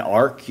an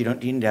arc, you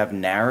don't need to have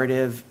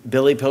narrative.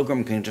 Billy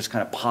Pilgrim can just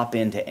kind of pop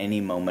into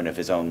any moment of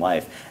his own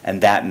life,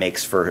 and that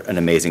makes for an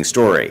amazing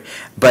story.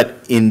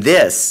 But in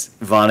this,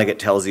 Vonnegut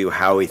tells you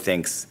how he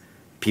thinks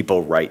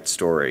people write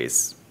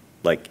stories,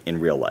 like in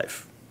real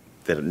life,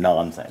 that are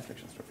non-science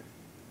fiction stories.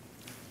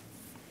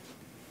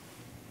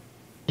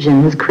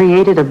 Has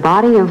created a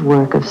body of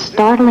work of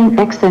startling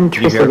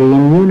eccentricity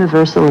and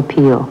universal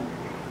appeal.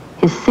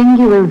 His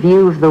singular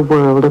view of the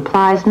world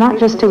applies not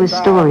just to his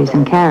stories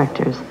and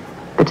characters,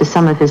 but to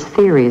some of his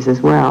theories as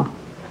well.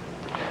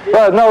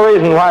 Well, there's no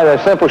reason why the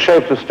simple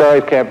shapes of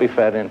stories can't be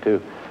fed into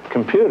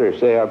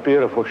computers. They are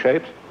beautiful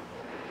shapes.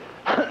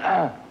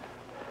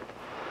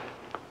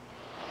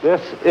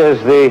 This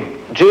is the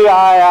GI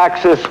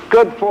axis,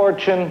 good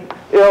fortune,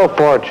 ill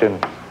fortune.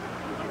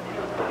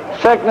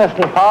 Sickness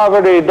and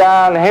poverty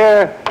down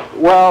here,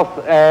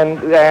 wealth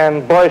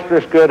and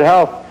boisterous good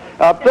health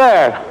up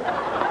there.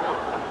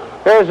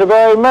 Here's the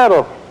very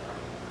middle.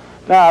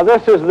 Now,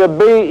 this is the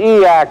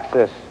BE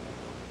axis.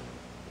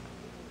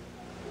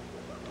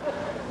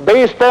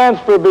 B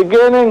stands for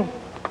beginning.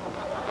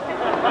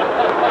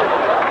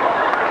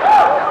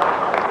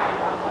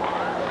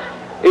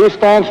 E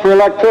stands for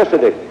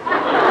electricity.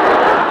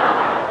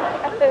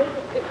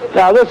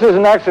 Now, this is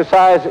an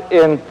exercise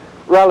in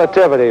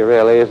relativity,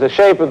 really, is the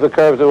shape of the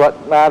curves of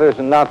what matters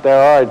and not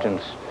their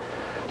origins.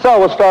 So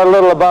we'll start a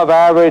little above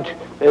average,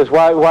 is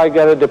why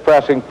get a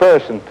depressing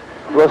person?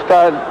 We'll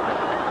start,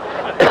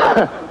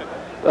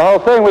 the whole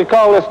thing, we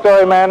call this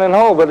story Man in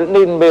Hole, but it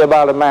needn't be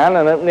about a man,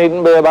 and it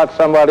needn't be about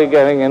somebody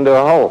getting into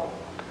a hole.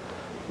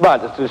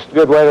 But it's just a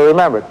good way to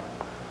remember it.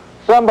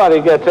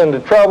 Somebody gets into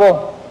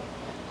trouble,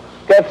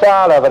 gets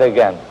out of it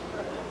again.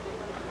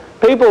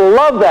 People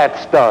love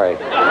that story.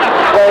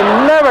 They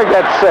never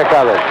get sick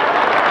of it.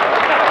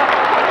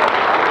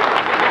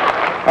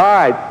 All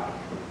right,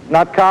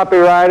 not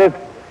copyrighted.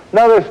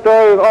 Another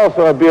story,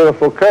 also a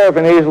beautiful curve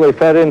and easily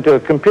fed into a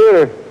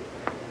computer,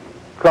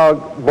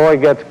 called Boy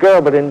Gets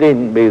Girl, but it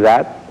needn't be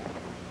that.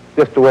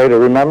 Just a way to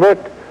remember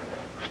it.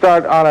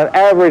 Start on an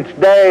average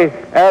day,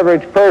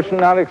 average person,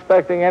 not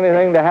expecting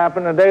anything to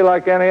happen a day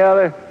like any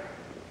other.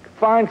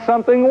 Find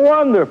something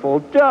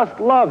wonderful, just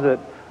loves it.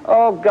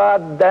 Oh,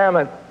 God damn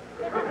it.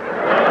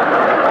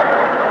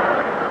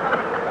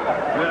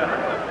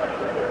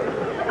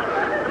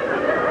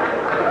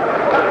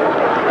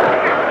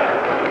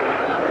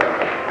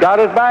 Got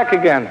it back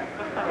again.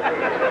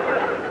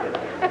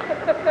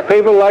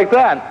 People like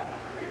that.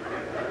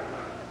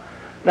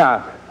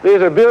 Now,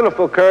 these are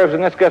beautiful curves,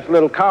 and this gets a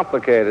little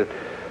complicated.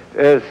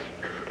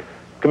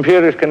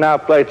 Computers can now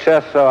play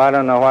chess, so I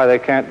don't know why they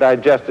can't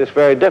digest this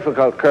very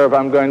difficult curve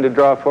I'm going to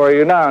draw for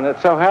you now. And it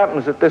so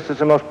happens that this is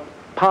the most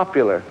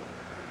popular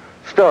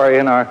story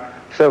in our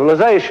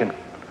civilization,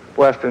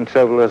 Western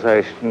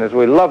civilization. As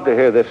we love to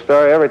hear this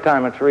story, every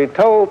time it's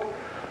retold,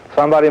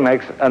 somebody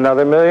makes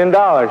another $1 million.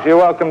 You're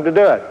welcome to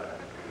do it.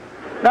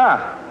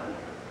 Now,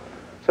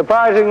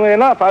 surprisingly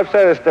enough, I've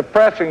said it's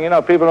depressing. You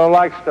know, people don't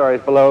like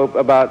stories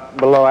about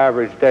below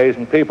average days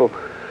and people.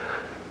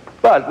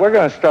 But we're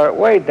going to start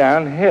way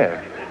down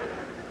here.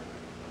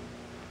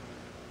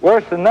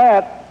 Worse than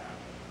that,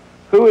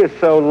 who is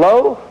so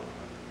low?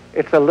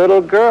 It's a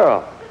little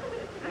girl.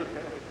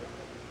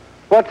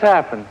 What's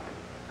happened?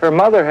 Her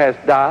mother has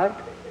died.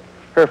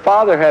 Her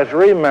father has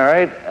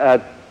remarried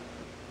a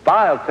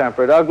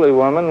vile-tempered, ugly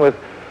woman with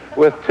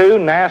two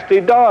nasty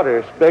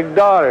daughters, big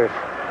daughters.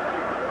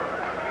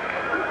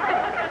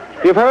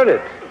 You've heard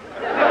it.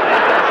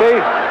 See?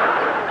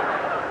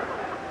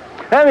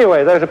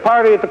 Anyway, there's a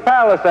party at the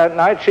palace that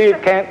night. She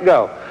can't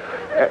go.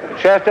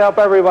 She has to help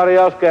everybody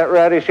else get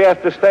ready. She has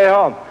to stay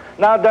home.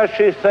 Now, does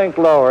she sink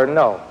lower?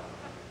 No.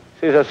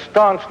 She's a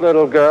staunch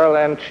little girl,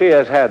 and she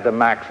has had the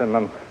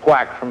maximum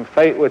whack from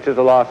fate, which is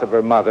the loss of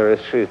her mother.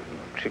 She's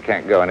She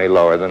can't go any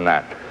lower than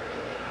that.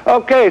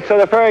 Okay, so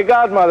the fairy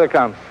godmother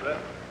comes.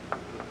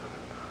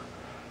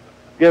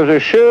 Gives her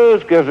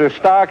shoes, gives her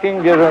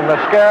stocking, gives her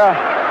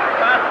mascara.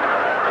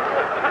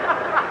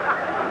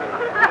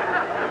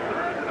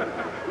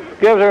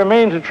 Gives her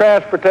means of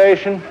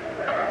transportation.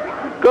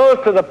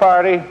 Goes to the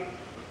party.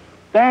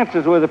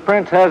 Dances with the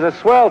prince, has a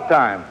swell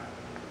time.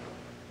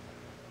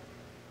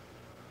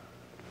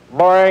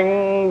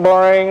 Boring,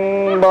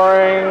 boring,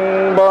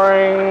 boring,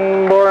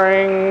 boring,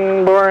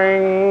 boring,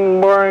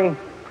 boring, boring.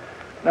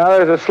 Now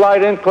there's a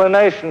slight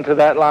inclination to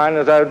that line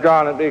as I've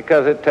drawn it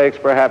because it takes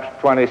perhaps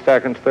 20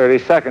 seconds, 30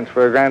 seconds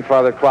for a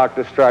grandfather clock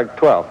to strike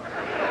 12.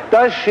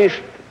 Does she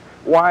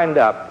wind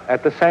up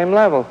at the same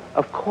level?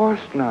 Of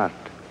course not.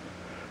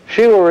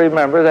 She will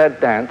remember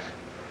that dance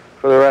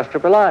for the rest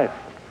of her life.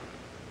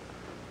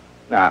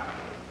 Now,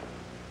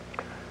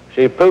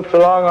 she poops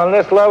along on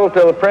this level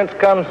till the prince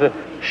comes to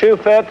shoe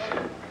fits.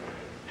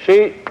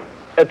 She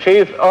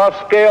achieves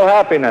off-scale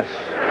happiness.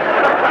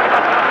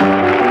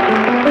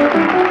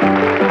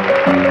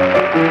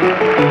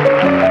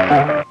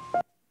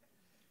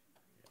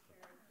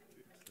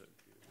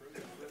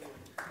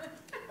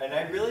 And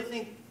I really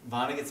think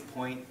Vonnegut's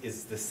point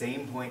is the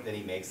same point that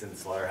he makes in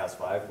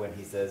Slaughterhouse-Five when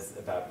he says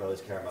about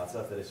Brothers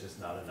Karamazov that it's just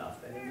not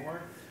enough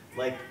anymore.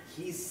 Like,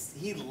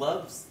 he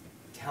loves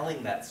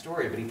telling that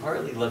story, but he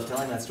partly loves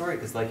telling that story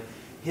because, like,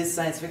 his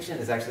science fiction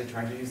is actually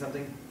trying to do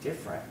something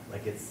different.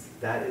 Like,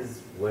 that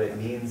is what it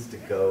means to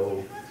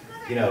go,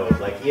 you know,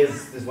 like, he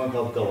has this one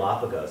called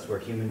Galapagos, where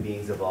human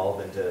beings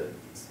evolve into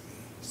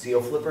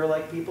seal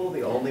flipper-like people.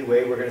 The only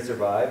way we're going to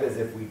survive is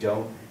if we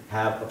don't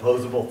have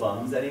opposable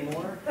thumbs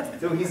anymore.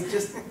 So he's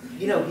just,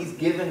 you know, he's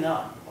given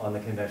up on the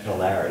conventional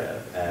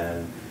narrative,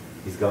 and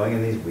he's going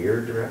in these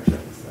weird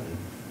directions. And,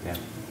 yeah.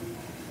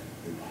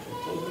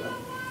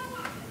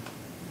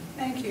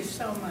 Thank you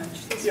so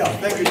much. Yeah,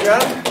 thank you,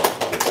 John.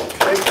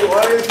 Thank you,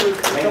 audience, for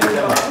coming Thank you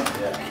so by. much.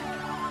 Yeah.